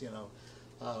doing this. You know,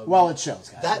 well, it shows,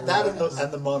 guys. that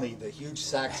and the money, the huge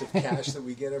sacks of cash that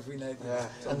we get every night,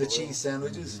 and the cheese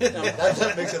sandwiches,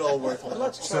 that makes it all worthwhile.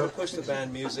 Let's try to push the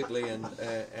band musically and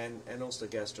also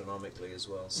gastronomically as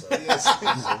well. So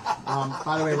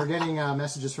By the way, we're getting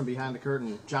messages from behind the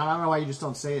curtain. John, I don't know why you just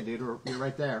don't say it, dude. You're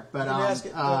right there. But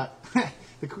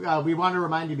we want to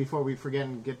remind you before we forget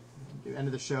and get to the end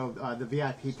of the show, the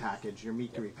VIP package, your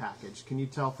meet and greet package. Can you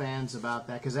tell fans about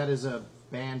that? Because that is a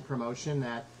band promotion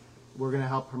that we're going to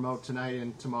help promote tonight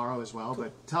and tomorrow as well.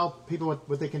 But tell people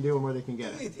what they can do and where they can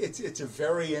get it. It's a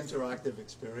very interactive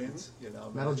experience. You know,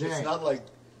 Metal J. It's not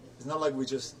like we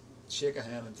just shake a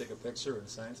hand and take a picture and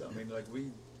sign something. I mean, like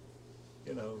we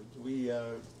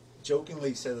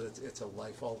jokingly say that it's a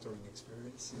life-altering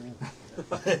experience.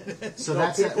 So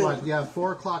that's at what? Yeah,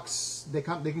 4 o'clock. They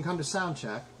can come to sound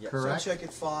check, correct? Check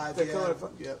at 5. They Yeah. come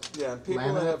and people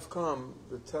Laminate. that have come,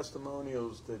 the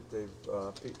testimonials that they've,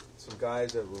 some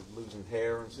guys that were losing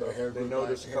hair and stuff, hair they grew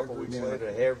noticed a back, couple hair weeks grew later,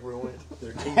 their hair grew in.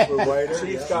 Their teeth were whiter.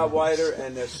 Teeth got whiter,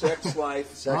 and their sex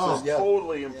life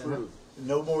totally improved.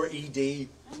 No more ED.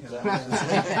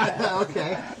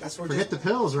 Okay. That's where Forget the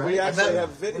pills, right? We actually have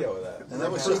video of that. And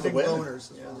that was just the proving women. boners.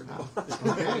 That's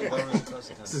what we're doing.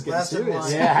 This is getting Last in serious.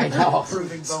 line. Yeah, I know.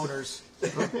 Proving boners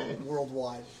Okay.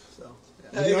 worldwide. So.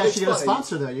 You guys It's should get a funny.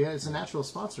 sponsor though. Yeah, it's a natural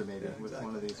sponsor maybe with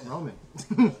one of these. Roman.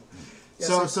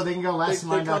 So they can go They come to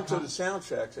lastline.com. the sound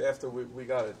checks after we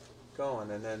got it going,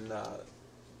 and then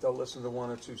they'll listen to 1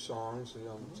 or 2 songs. You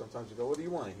know, sometimes you go, "What do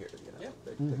you want to hear?" You know,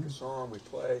 they pick a song, we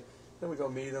play, then we go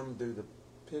meet them, do the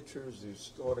pictures,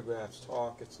 do autographs,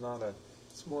 talk. It's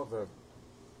more of a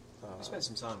spend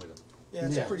some time with them. Yeah,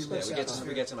 it's Yeah. a pretty Yeah, relaxed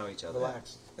we get to know each other.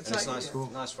 relaxed. And It's it's not- nice, Cool.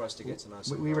 nice for us to get to know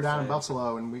some We of were our down in fans.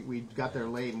 Buffalo and we got there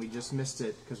late and we just missed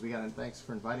it because we got in. Thanks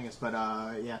for inviting us. But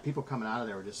yeah, people coming out of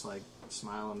there were just like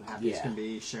smiling, happy as Yeah. can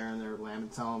be, sharing their lamb,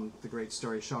 telling the great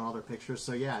story, showing all their pictures.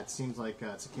 So yeah, it seems like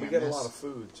it's a can't We get miss. a lot of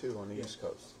food too on the East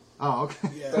Coast, Oh, okay.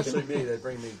 Yeah. especially me. They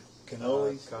bring me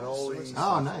Cannolis. cannolis,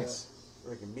 Oh, nice.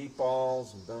 freaking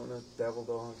meatballs and donuts, devil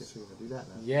dogs. Guess we gotta do that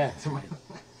now. Yeah.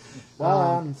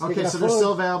 Well, Okay, so they're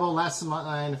still available. Last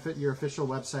line, your official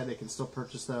website, they can still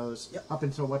purchase those. Yep. Up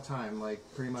until what time? Like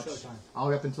pretty much Showtime.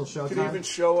 all up until showtime. You could even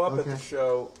show up at Okay. the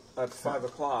show at 5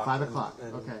 o'clock. 5 o'clock.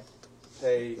 And Okay.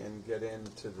 pay and get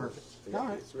into the Perfect. VIP. All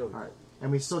right. It's really All right. cool.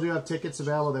 And we still do have tickets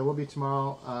available. They will be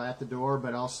tomorrow at the door,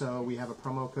 but also we have a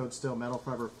promo code still, Metal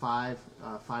Forever 5,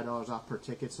 $5 off per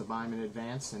ticket, so buy them in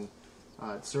advance. And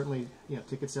certainly,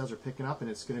 ticket sales are picking up, and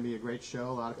it's going to be a great show.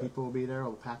 A lot of people will be there.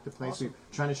 We'll pack the place. Awesome.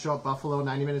 We're trying to show up Buffalo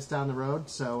 90 minutes down the road,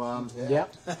 so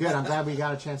Yep. good. I'm glad we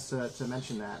got a chance to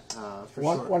mention that for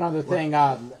sure. One other thing,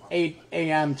 8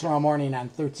 a.m. tomorrow morning on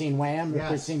 13 Wham, or Yes.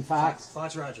 13 Fox,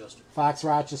 Fox Rochester. Fox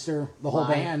Rochester. The whole Live.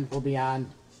 band will be on.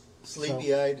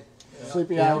 Sleepy-eyed.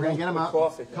 Sleepy Yeah, Eye. we're going to get them up.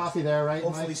 Coffee. There, right?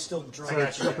 Hopefully Mike? still dry. So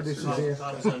our show producers here.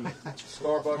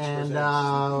 Starbucks And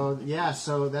presents.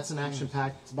 so that's an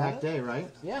action-packed day, right?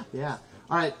 Yeah. Yeah.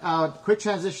 All right. Quick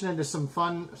transition into some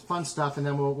fun stuff, and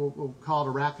then we'll call it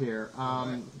a wrap here.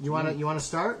 You want to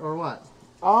start or what?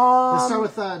 Let's start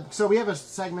with. So we have a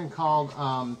segment called.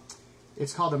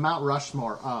 It's called the Mount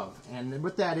Rushmore of, and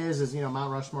what that is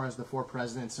Mount Rushmore has the 4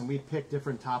 presidents, and we pick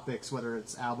different topics, whether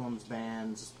it's albums,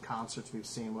 bands, concerts we've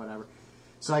seen, whatever.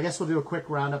 So I guess we'll do a quick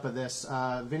roundup of this.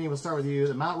 Vinny, we'll start with you.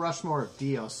 The Mount Rushmore of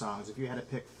Dio songs, if you had to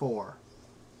pick 4.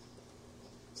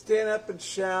 Stand up and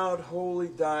shout, Holy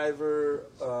Diver,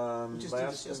 just did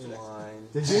Last this in yesterday. Line.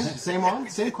 Did you? Same one?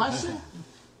 Same question?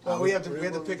 Well, we had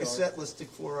to pick a set list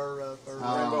for our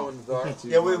Rainbow in the Dark.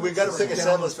 Yeah, we got to pick a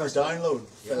set list for Festival. Download.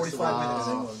 45 Festival minutes.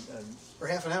 in England, or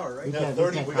half an hour, right? We No, can't-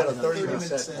 30. can't We got a count 30-minute 30 set.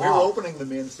 minutes. We're Wow. opening the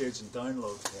main stage in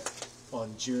Download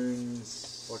on June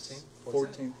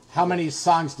 14th. How many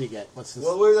songs do you get? What's this?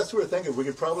 Well, that's what we're thinking. We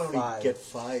could probably only 5. get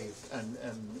 5, and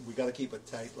we got to keep it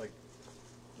tight, like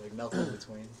nothing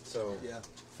between. So Yeah.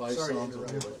 5 Sorry to songs will be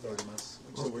interrupt. about 30 minutes.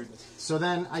 So we're So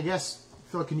then, I guess,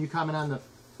 Phil, can you comment on the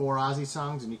 4 Ozzy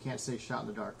songs? And you can't say "Shout in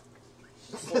the Dark."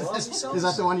 4 Aussie songs? Is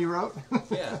that the one you wrote?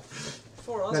 Yeah.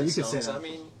 4 Aussie No, you could say songs. that.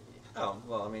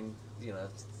 I mean,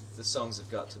 the songs have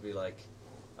got to be like,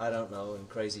 I Don't Know, and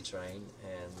Crazy Train,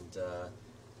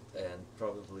 and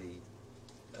probably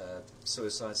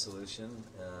Suicide Solution,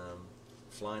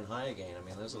 Flying High Again. I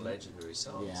mean, those are legendary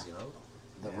songs, Yeah.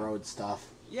 The road stuff.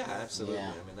 Yeah, absolutely.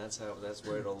 Yeah. I mean, that's where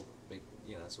it all,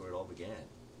 that's where it all began,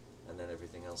 and then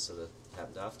everything else sort of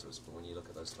happened afterwards. But when you look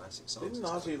at those classic songs, didn't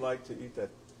it's Ozzy like to eat that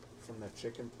from that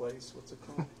chicken place? What's it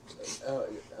called?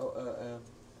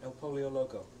 El Polio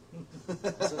Loco. Is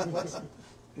that the place?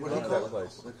 What do you call that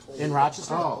place? In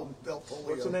Rochester? Oh,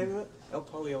 What's the name of it? El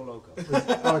Polio Loco.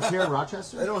 oh, it's here in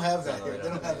Rochester. They don't have that here. They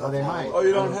don't have Oh, they that. might. Oh,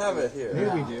 you don't have it here.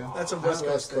 Maybe we do. That's a West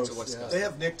Coast thing. Coast, yeah. They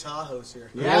have Nick Tahoe's here.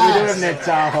 Yeah, we do have Nick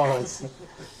Tahoe's.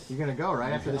 You're gonna go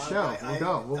right after the show. We'll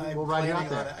go. We'll ride you out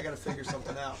there. I got to figure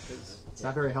something out because It's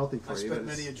not very healthy for I've you. spent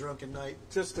but many a it's drunken night.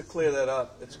 Just to clear that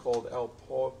up, it's called El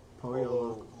Pollo.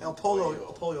 Polo. El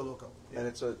Polio Loco. And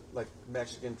it's a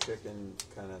Mexican chicken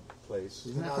kind of place.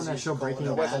 Isn't that from Ozzy that used show to call it Breaking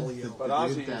El Bad? Polio. But The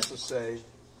Ozzy dude that- used to say,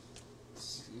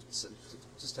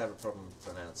 Just have a problem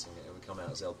pronouncing it. It would come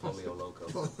out as El Polio Loco.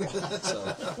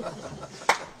 So,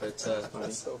 but that's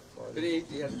so funny. but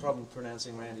he had a problem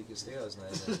pronouncing Randy Castillo's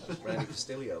name. Randy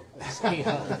Castillo. So,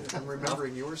 I'm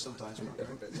remembering yours sometimes.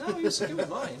 no, he was good with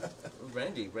mine.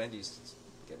 Randy's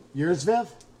getting. Yours, Viv?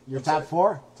 Your top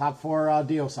 4? Top 4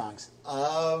 Dio songs.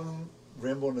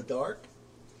 Rainbow in the Dark,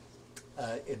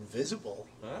 Invisible,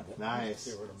 Huh? Nice.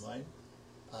 favorite of mine.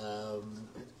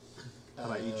 How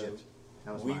about Egypt?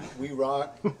 That was We mine. We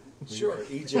Rock. Sure,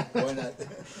 Egypt. Why not?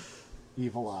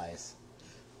 Evil Eyes.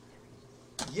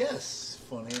 Yes,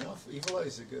 funny enough, Evil Eye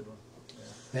is a good one.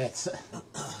 That's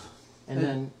And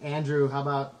then Andrew, how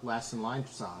about Last in Line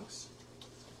songs?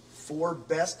 4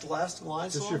 best last line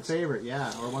Just songs. your favorite,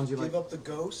 yeah, or ones you Give like. Up the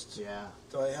Ghost. Yeah.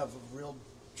 Do I have real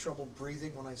trouble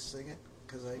breathing when I sing it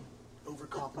because I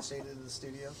overcompensated in the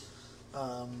studio?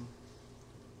 I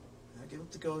Give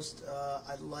Up the Ghost.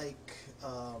 I like,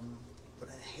 but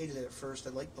I hated it at first. I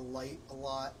like The Light a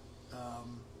lot.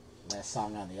 last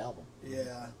song on the album.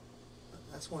 Yeah,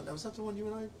 that's one. Was that the one you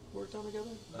and I worked on together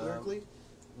lyrically?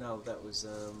 No, that was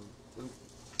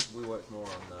we worked more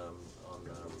on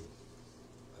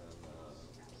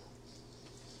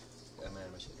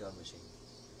God Machine.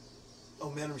 Oh,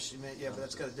 Man of Machine. Yeah, but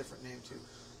that's got a different name too.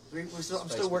 I'm Space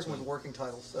still working Between. with working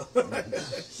titles. So.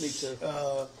 Me too.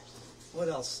 What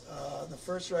else? The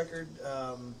first record.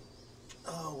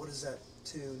 What is that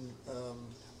tune?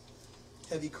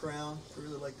 Heavy Crown. I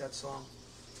really like that song.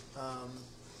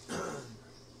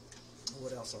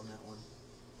 What else on that one?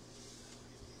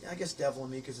 Yeah, I guess Devil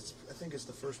in Me because I think it's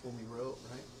the first one we wrote,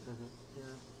 right? Mm-hmm.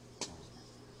 Yeah.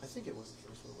 I think it was the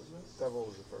first one, wasn't it? Devil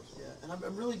was the first one. Yeah, and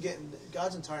I'm really getting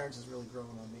Gods and Tyrants is really growing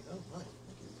on me. Oh, my.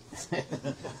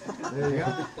 There you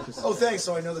go. Oh, thanks.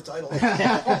 So I know the title.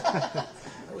 That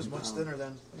was much thinner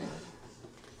then.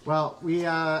 Well, we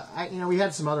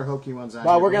had some other hokey ones.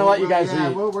 Well, we're gonna let you guys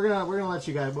eat. We're gonna let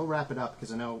you guys. We'll wrap it up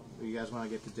because I know you guys want to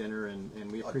get to dinner, and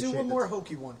we I'll appreciate. do one more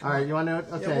hokey one. All right, you want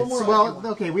to? Okay. Yeah, one more So,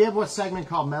 okay. We have a segment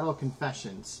called Metal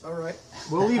Confessions. All right.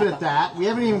 We'll leave it at that. We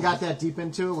haven't even got that deep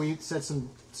into it. We said some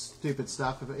stupid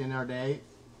stuff in our day.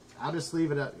 I'll just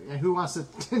leave it at. Who wants to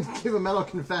give a metal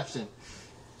confession?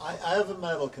 I have a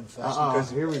metal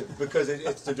confession because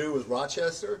it's to do with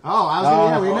Rochester. Oh, I was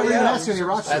gonna, we never even asked any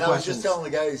Rochester And I was questions. just telling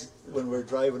the guys when we were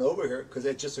driving over here because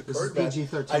it just occurred that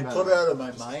PG-13, I by put the it out of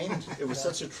my mind. It was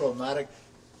such a traumatic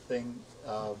thing.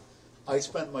 I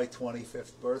spent my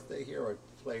 25th birthday here. I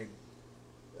played.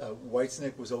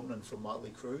 Whitesnake was opening for Motley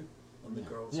Crue on the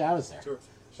girls' Yeah, I was there. tour.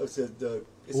 I was at the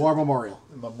War Memorial.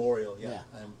 Memorial, yeah.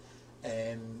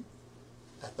 And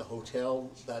at the hotel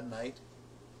that night,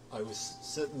 I was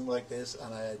sitting like this,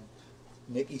 and I had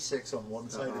Nicky Six on one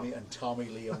side of me and Tommy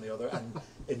Lee on the other, and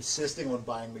insisting on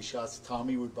buying me shots.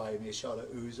 Tommy would buy me a shot of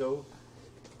Ouzo.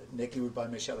 Nicky would buy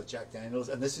me a shot of Jack Daniels,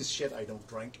 and this is shit I don't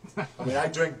drink. I mean, I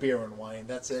drink beer and wine.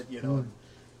 That's it, you know.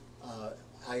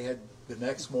 I had the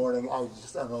next morning, I was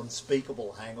just an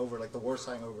unspeakable hangover, like the worst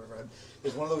hangover I've ever had.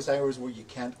 It's one of those hangovers where you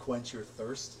can't quench your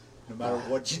thirst, no matter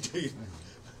what you do.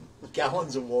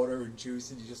 Gallons of water and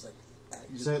juice, and you just like.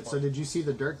 So did you see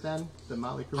the Dirt then? The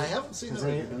Motley Crue? I haven't seen it.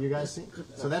 it. Have you guys seen?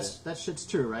 So that shit's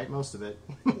true, right? Most of it.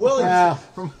 Well, Yeah.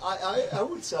 I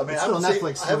would say. I mean, It's I still haven't a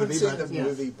Netflix seen, I haven't movie, seen but, the yeah.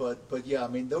 movie, but yeah, I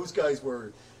mean, those guys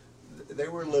were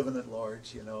living at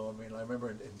large. You know, I mean, I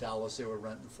remember in Dallas they were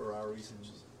renting Ferraris and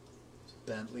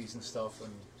Bentleys and stuff,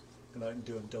 and out and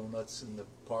doing donuts in the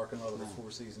parking lot of the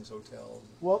Four Seasons Hotel.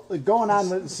 Well, going on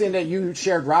with seeing that you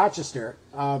shared Rochester,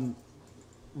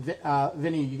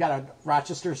 Vinny, you got a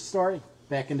Rochester story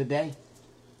back in the day?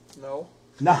 No.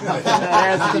 No.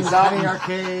 Anything Donnie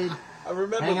Arcade. I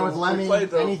remember Hanging with we Lemmy, played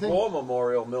the anything? War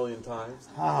Memorial a million times.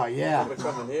 Oh, yeah. To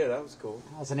come in here, that was cool.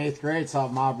 I was in 8th grade, saw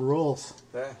Mob Rules,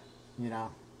 Yeah. you know.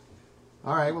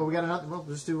 All right, well, we got another. We'll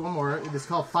just do one more. It's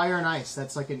called Fire and Ice.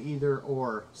 That's like an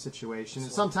either-or situation.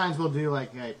 And sometimes we'll do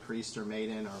like a Priest or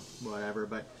Maiden or whatever.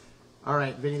 But all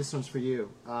right, Vinny, this one's for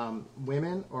you.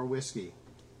 Women or whiskey?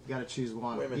 You got to choose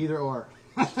one. Women. Either or.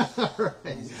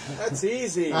 Right. That's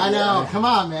easy. I know. Come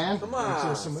on, man. Come on.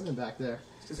 There's some women back there.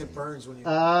 Because it burns when you.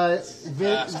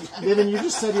 Vivian, you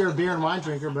just said you're a beer and wine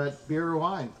drinker, but beer or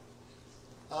wine?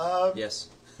 Yes.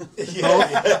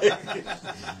 Yeah,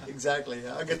 exactly.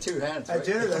 Yeah. I got two hands. At Right?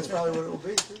 dinner, that's probably what it will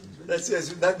be.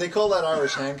 They call that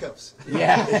Irish handcuffs.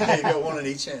 Yeah. You got one in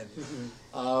each hand.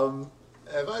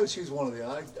 If I would choose one of the,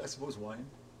 I suppose wine.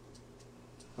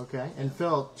 Okay. And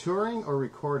Phil, touring or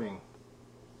recording?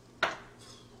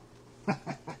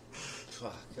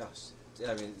 Oh, gosh.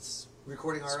 I mean, it's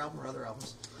Recording our album or other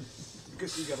albums?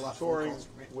 Because you got a lot of Touring phone calls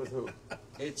from me. with who?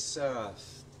 it's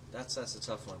that's a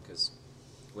tough one because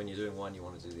when you're doing one, you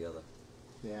want to do the other.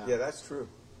 Yeah, that's true.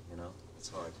 You know, it's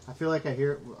hard. I feel like I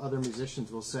hear other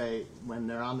musicians will say when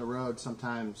they're on the road,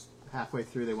 sometimes halfway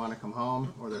through they want to come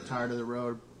home or they're tired of the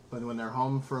road. But when they're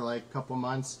home for like a couple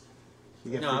months,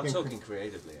 you get No, I'm freaking talking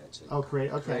creatively, actually. Oh, okay.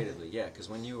 Creatively, yeah, because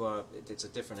when you are, it's a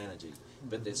different energy,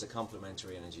 but it's a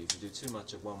complementary energy. If you do too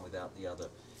much of one without the other,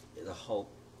 the whole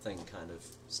thing kind of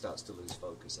starts to lose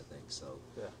focus, I think. So,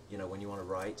 Yeah. you know, when you want to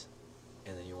write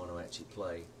and then you want to actually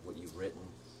play what you've written,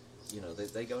 you know,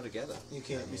 they go together. You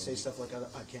can't. You say stuff like,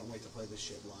 "I can't wait to play this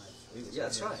shit live." Yeah,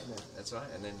 that's right. Yeah. That's right.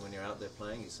 And then when you're out there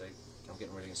playing, you say, "I'm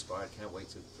getting really inspired. Can't wait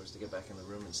for us to get back in the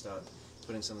room and start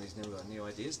putting some of these new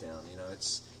ideas down." You know,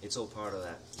 it's all part of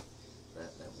that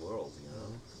world. You know,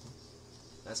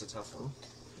 that's a tough one.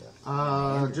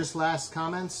 Just last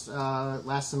comments,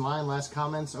 last in line, last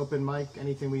comments, open mic,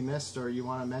 anything we missed or you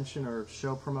want to mention or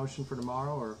show promotion for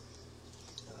tomorrow or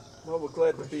Well, we're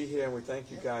glad to be here, and we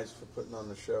thank you guys for putting on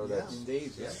the show. That's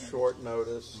Indeed. Yeah. short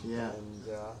notice Yeah. and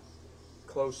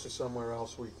close to somewhere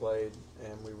else we played,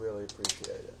 and we really appreciate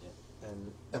it.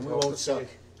 And we hope won't to see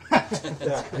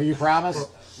suck. Are you promised?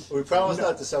 We promise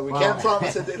not to suck. We can't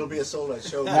promise that it'll be a sold out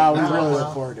show. No, we really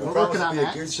look forward to we're it. promise working on it'll be a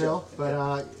that good still. show.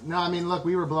 But no, I mean, look,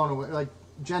 we were blown away, like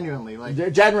genuinely, like.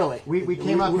 Generally. We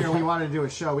came up here and we wanted to do a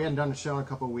show. We hadn't done a show in a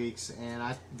couple of weeks,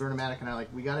 and Vernon Maddock and I like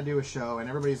we got to do a show, and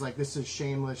everybody's like, this is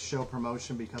shameless show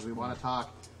promotion because we want to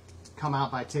talk, come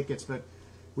out, buy tickets, but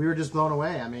we were just blown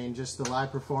away. I mean, just the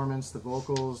live performance, the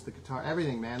vocals, the guitar,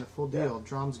 everything, man, the full deal,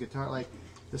 drums, guitar, like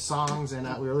the songs, and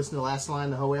we were listening to Last Line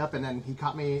the whole way up, and then he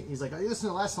caught me. He's like, "Are you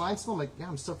listening to Last Line still?" I'm like, "Yeah,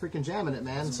 I'm still freaking jamming it,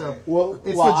 man." So Well,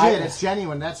 it's well, legit, it's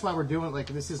genuine. That's why we're doing like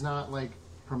this is not like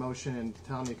promotion and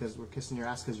telling me because we're kissing your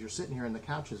ass because you're sitting here in the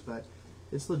couches, but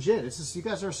it's legit. It's just, you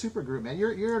guys are a super group, man.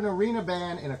 You're an arena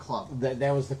band in a club.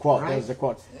 That was the quote. Right. That was the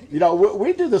quote. You know,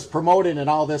 we do this promoting and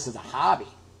all this as a hobby.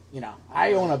 You know,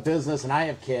 I own a business and I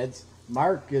have kids.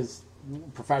 Mark is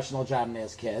professional job and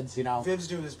has kids. You know, Viv's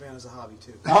doing this band as a hobby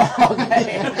too.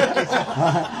 Okay.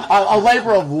 A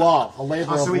labor of love. A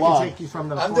labor So of we love. can take you from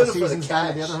the I'm Four doing it for the Seasons down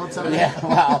to the cash. other hotel. Yeah.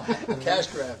 Wow. Cash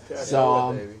grab.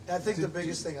 So. I think the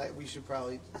biggest thing we should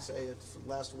probably say,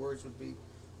 last words would be,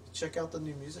 check out the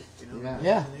new music. You know, Yeah.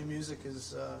 Yeah. The new music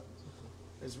is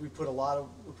we put a lot of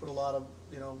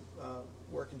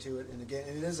work into it, and again,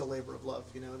 it is a labor of love.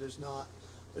 You know, there's not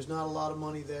a lot of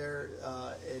money there,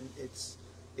 and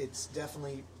it's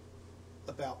definitely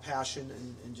about passion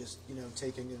and just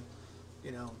taking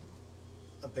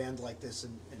a band like this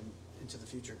and into the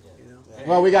future. You know.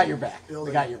 Well, we got your back. Build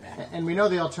We it. got your back. And we know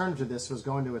the alternative to this was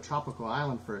going to a tropical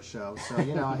island for a show. So,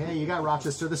 hey, you got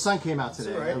Rochester. The sun came out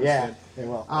today. That's all right. That was Yeah. good. They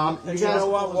will. And you know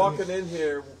what? Walking in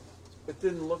here, it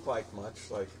didn't look like much.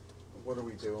 Like, what are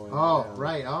we doing? Oh, You know?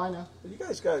 right. Oh, I know. But you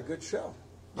guys got a good show,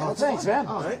 Oh, thanks, man.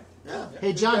 Oh, right? Yeah.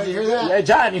 Hey, John, did you hear that? Hey,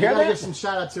 John, you hear gotta that? give some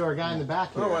shout out to our guy in the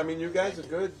back here. No, I mean, you guys are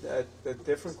good at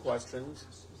different questions.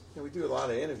 We do a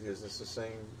lot of interviews. It's the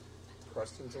same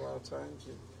questions a lot of times.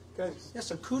 You guys, Yeah,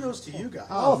 so kudos to you guys.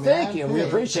 Oh, thank man. you. We Hey,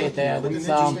 appreciate that. Put an It's,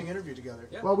 interesting interview together.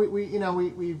 Well, we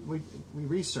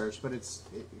researched, but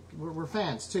we're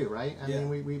fans too, right? I mean,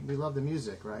 we love the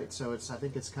music, right? So I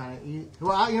think it's kind of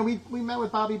well, we met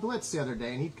with Bobby Blitz the other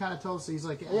day, and he kind of told us, he's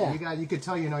like, Yeah. you could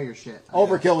tell you know your shit.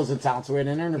 Overkill was in town, so we had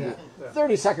an interview. Yeah.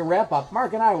 30-second wrap-up.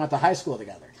 Mark and I went to high school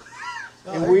together.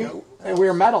 And there we you and we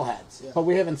were metalheads, but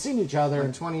we haven't seen each other.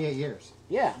 In 28 years.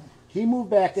 Yeah. He moved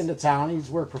back into town. He's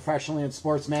worked professionally in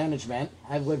sports management.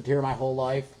 I've lived here my whole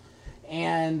life.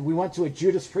 And we went to a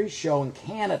Judas Priest show in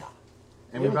Canada.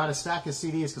 And we brought a stack of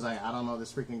CDs because I don't know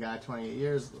this freaking guy 28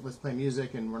 years. Let's play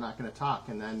music and we're not going to talk.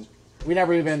 And then We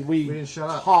never even, we didn't shut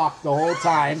up. talked the whole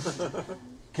time.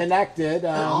 Connected.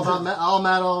 all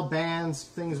metal bands,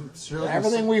 things.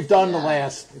 Everything we've done the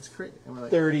last It's crazy. And we're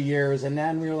like, 30 years. And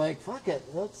then we were like, fuck it.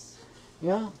 Let's,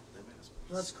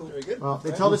 That's cool. Very good. well,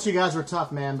 they told us you guys were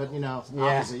tough, man, but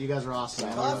opposite. You guys are awesome,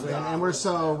 Tough. and we're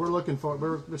looking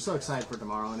forward. We're so excited for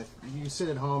tomorrow. And if you sit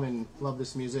at home and love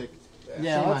this music,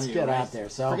 yeah, shame let's on you, get right? out there.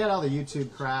 So, Forget all the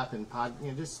YouTube crap and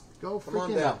just go Come on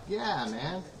freaking down. up. Yeah,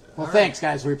 man. well, thanks,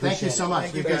 guys. We appreciate Thank you so it. much.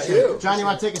 Thank We you, guys. appreciate it. John, you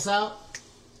want to take us out?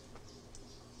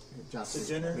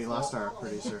 Justin, dinner? we lost our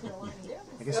producer.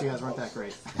 I guess you guys weren't that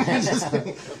great. Just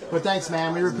kidding. But thanks,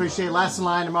 man. We appreciate it. Last in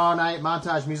line tomorrow night,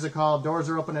 Montage Music Hall. Doors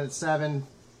are open at 7.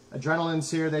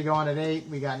 Adrenaline's here. They go on at 8.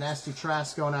 We got Nasty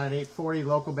Trask going on at 8:40.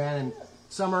 Local band. And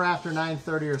somewhere after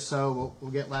 9:30 or so,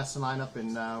 we'll get Last in Line up,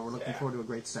 and we're looking forward to a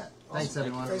great set. Thanks,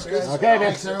 everyone. Thanks, guys. Okay, man.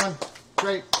 Thanks, everyone.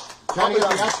 Great. Johnny, we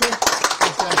got you.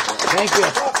 Thanks, guys. Thank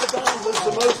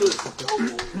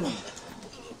you.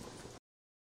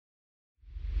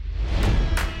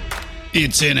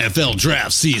 It's NFL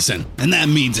draft season, and that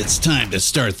means it's time to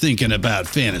start thinking about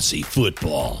fantasy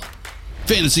football.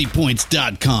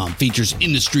 FantasyPoints.com features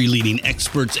industry-leading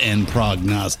experts and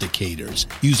prognosticators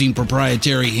using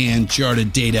proprietary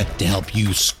hand-charted data to help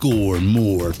you score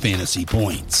more fantasy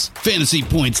points.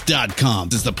 FantasyPoints.com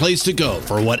is the place to go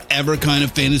for whatever kind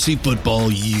of fantasy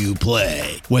football you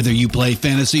play. Whether you play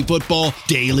fantasy football,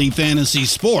 daily fantasy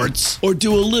sports, or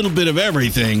do a little bit of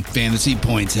everything, Fantasy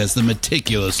Points has the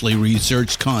meticulously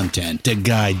researched content to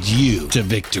guide you to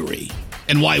victory.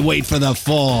 And why wait for the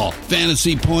fall?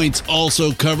 Fantasy Points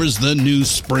also covers the new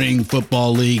spring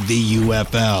football league, the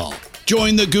UFL.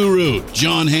 Join the guru,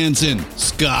 John Hansen,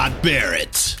 Scott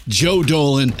Barrett, Joe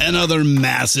Dolan, and other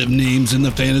massive names in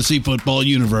the fantasy football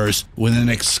universe with an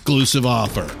exclusive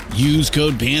offer. Use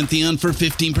code Pantheon for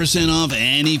 15% off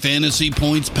any Fantasy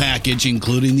Points package,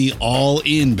 including the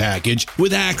all-in package,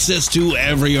 with access to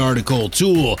every article,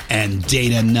 tool, and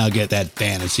data nugget that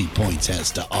Fantasy Points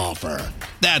has to offer.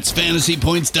 That's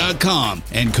FantasyPoints.com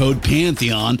and code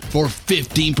Pantheon for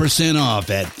 15% off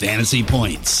at Fantasy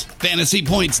Points.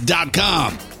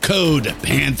 FantasyPoints.com, code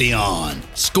Pantheon.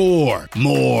 Score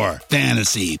more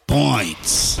fantasy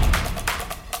points.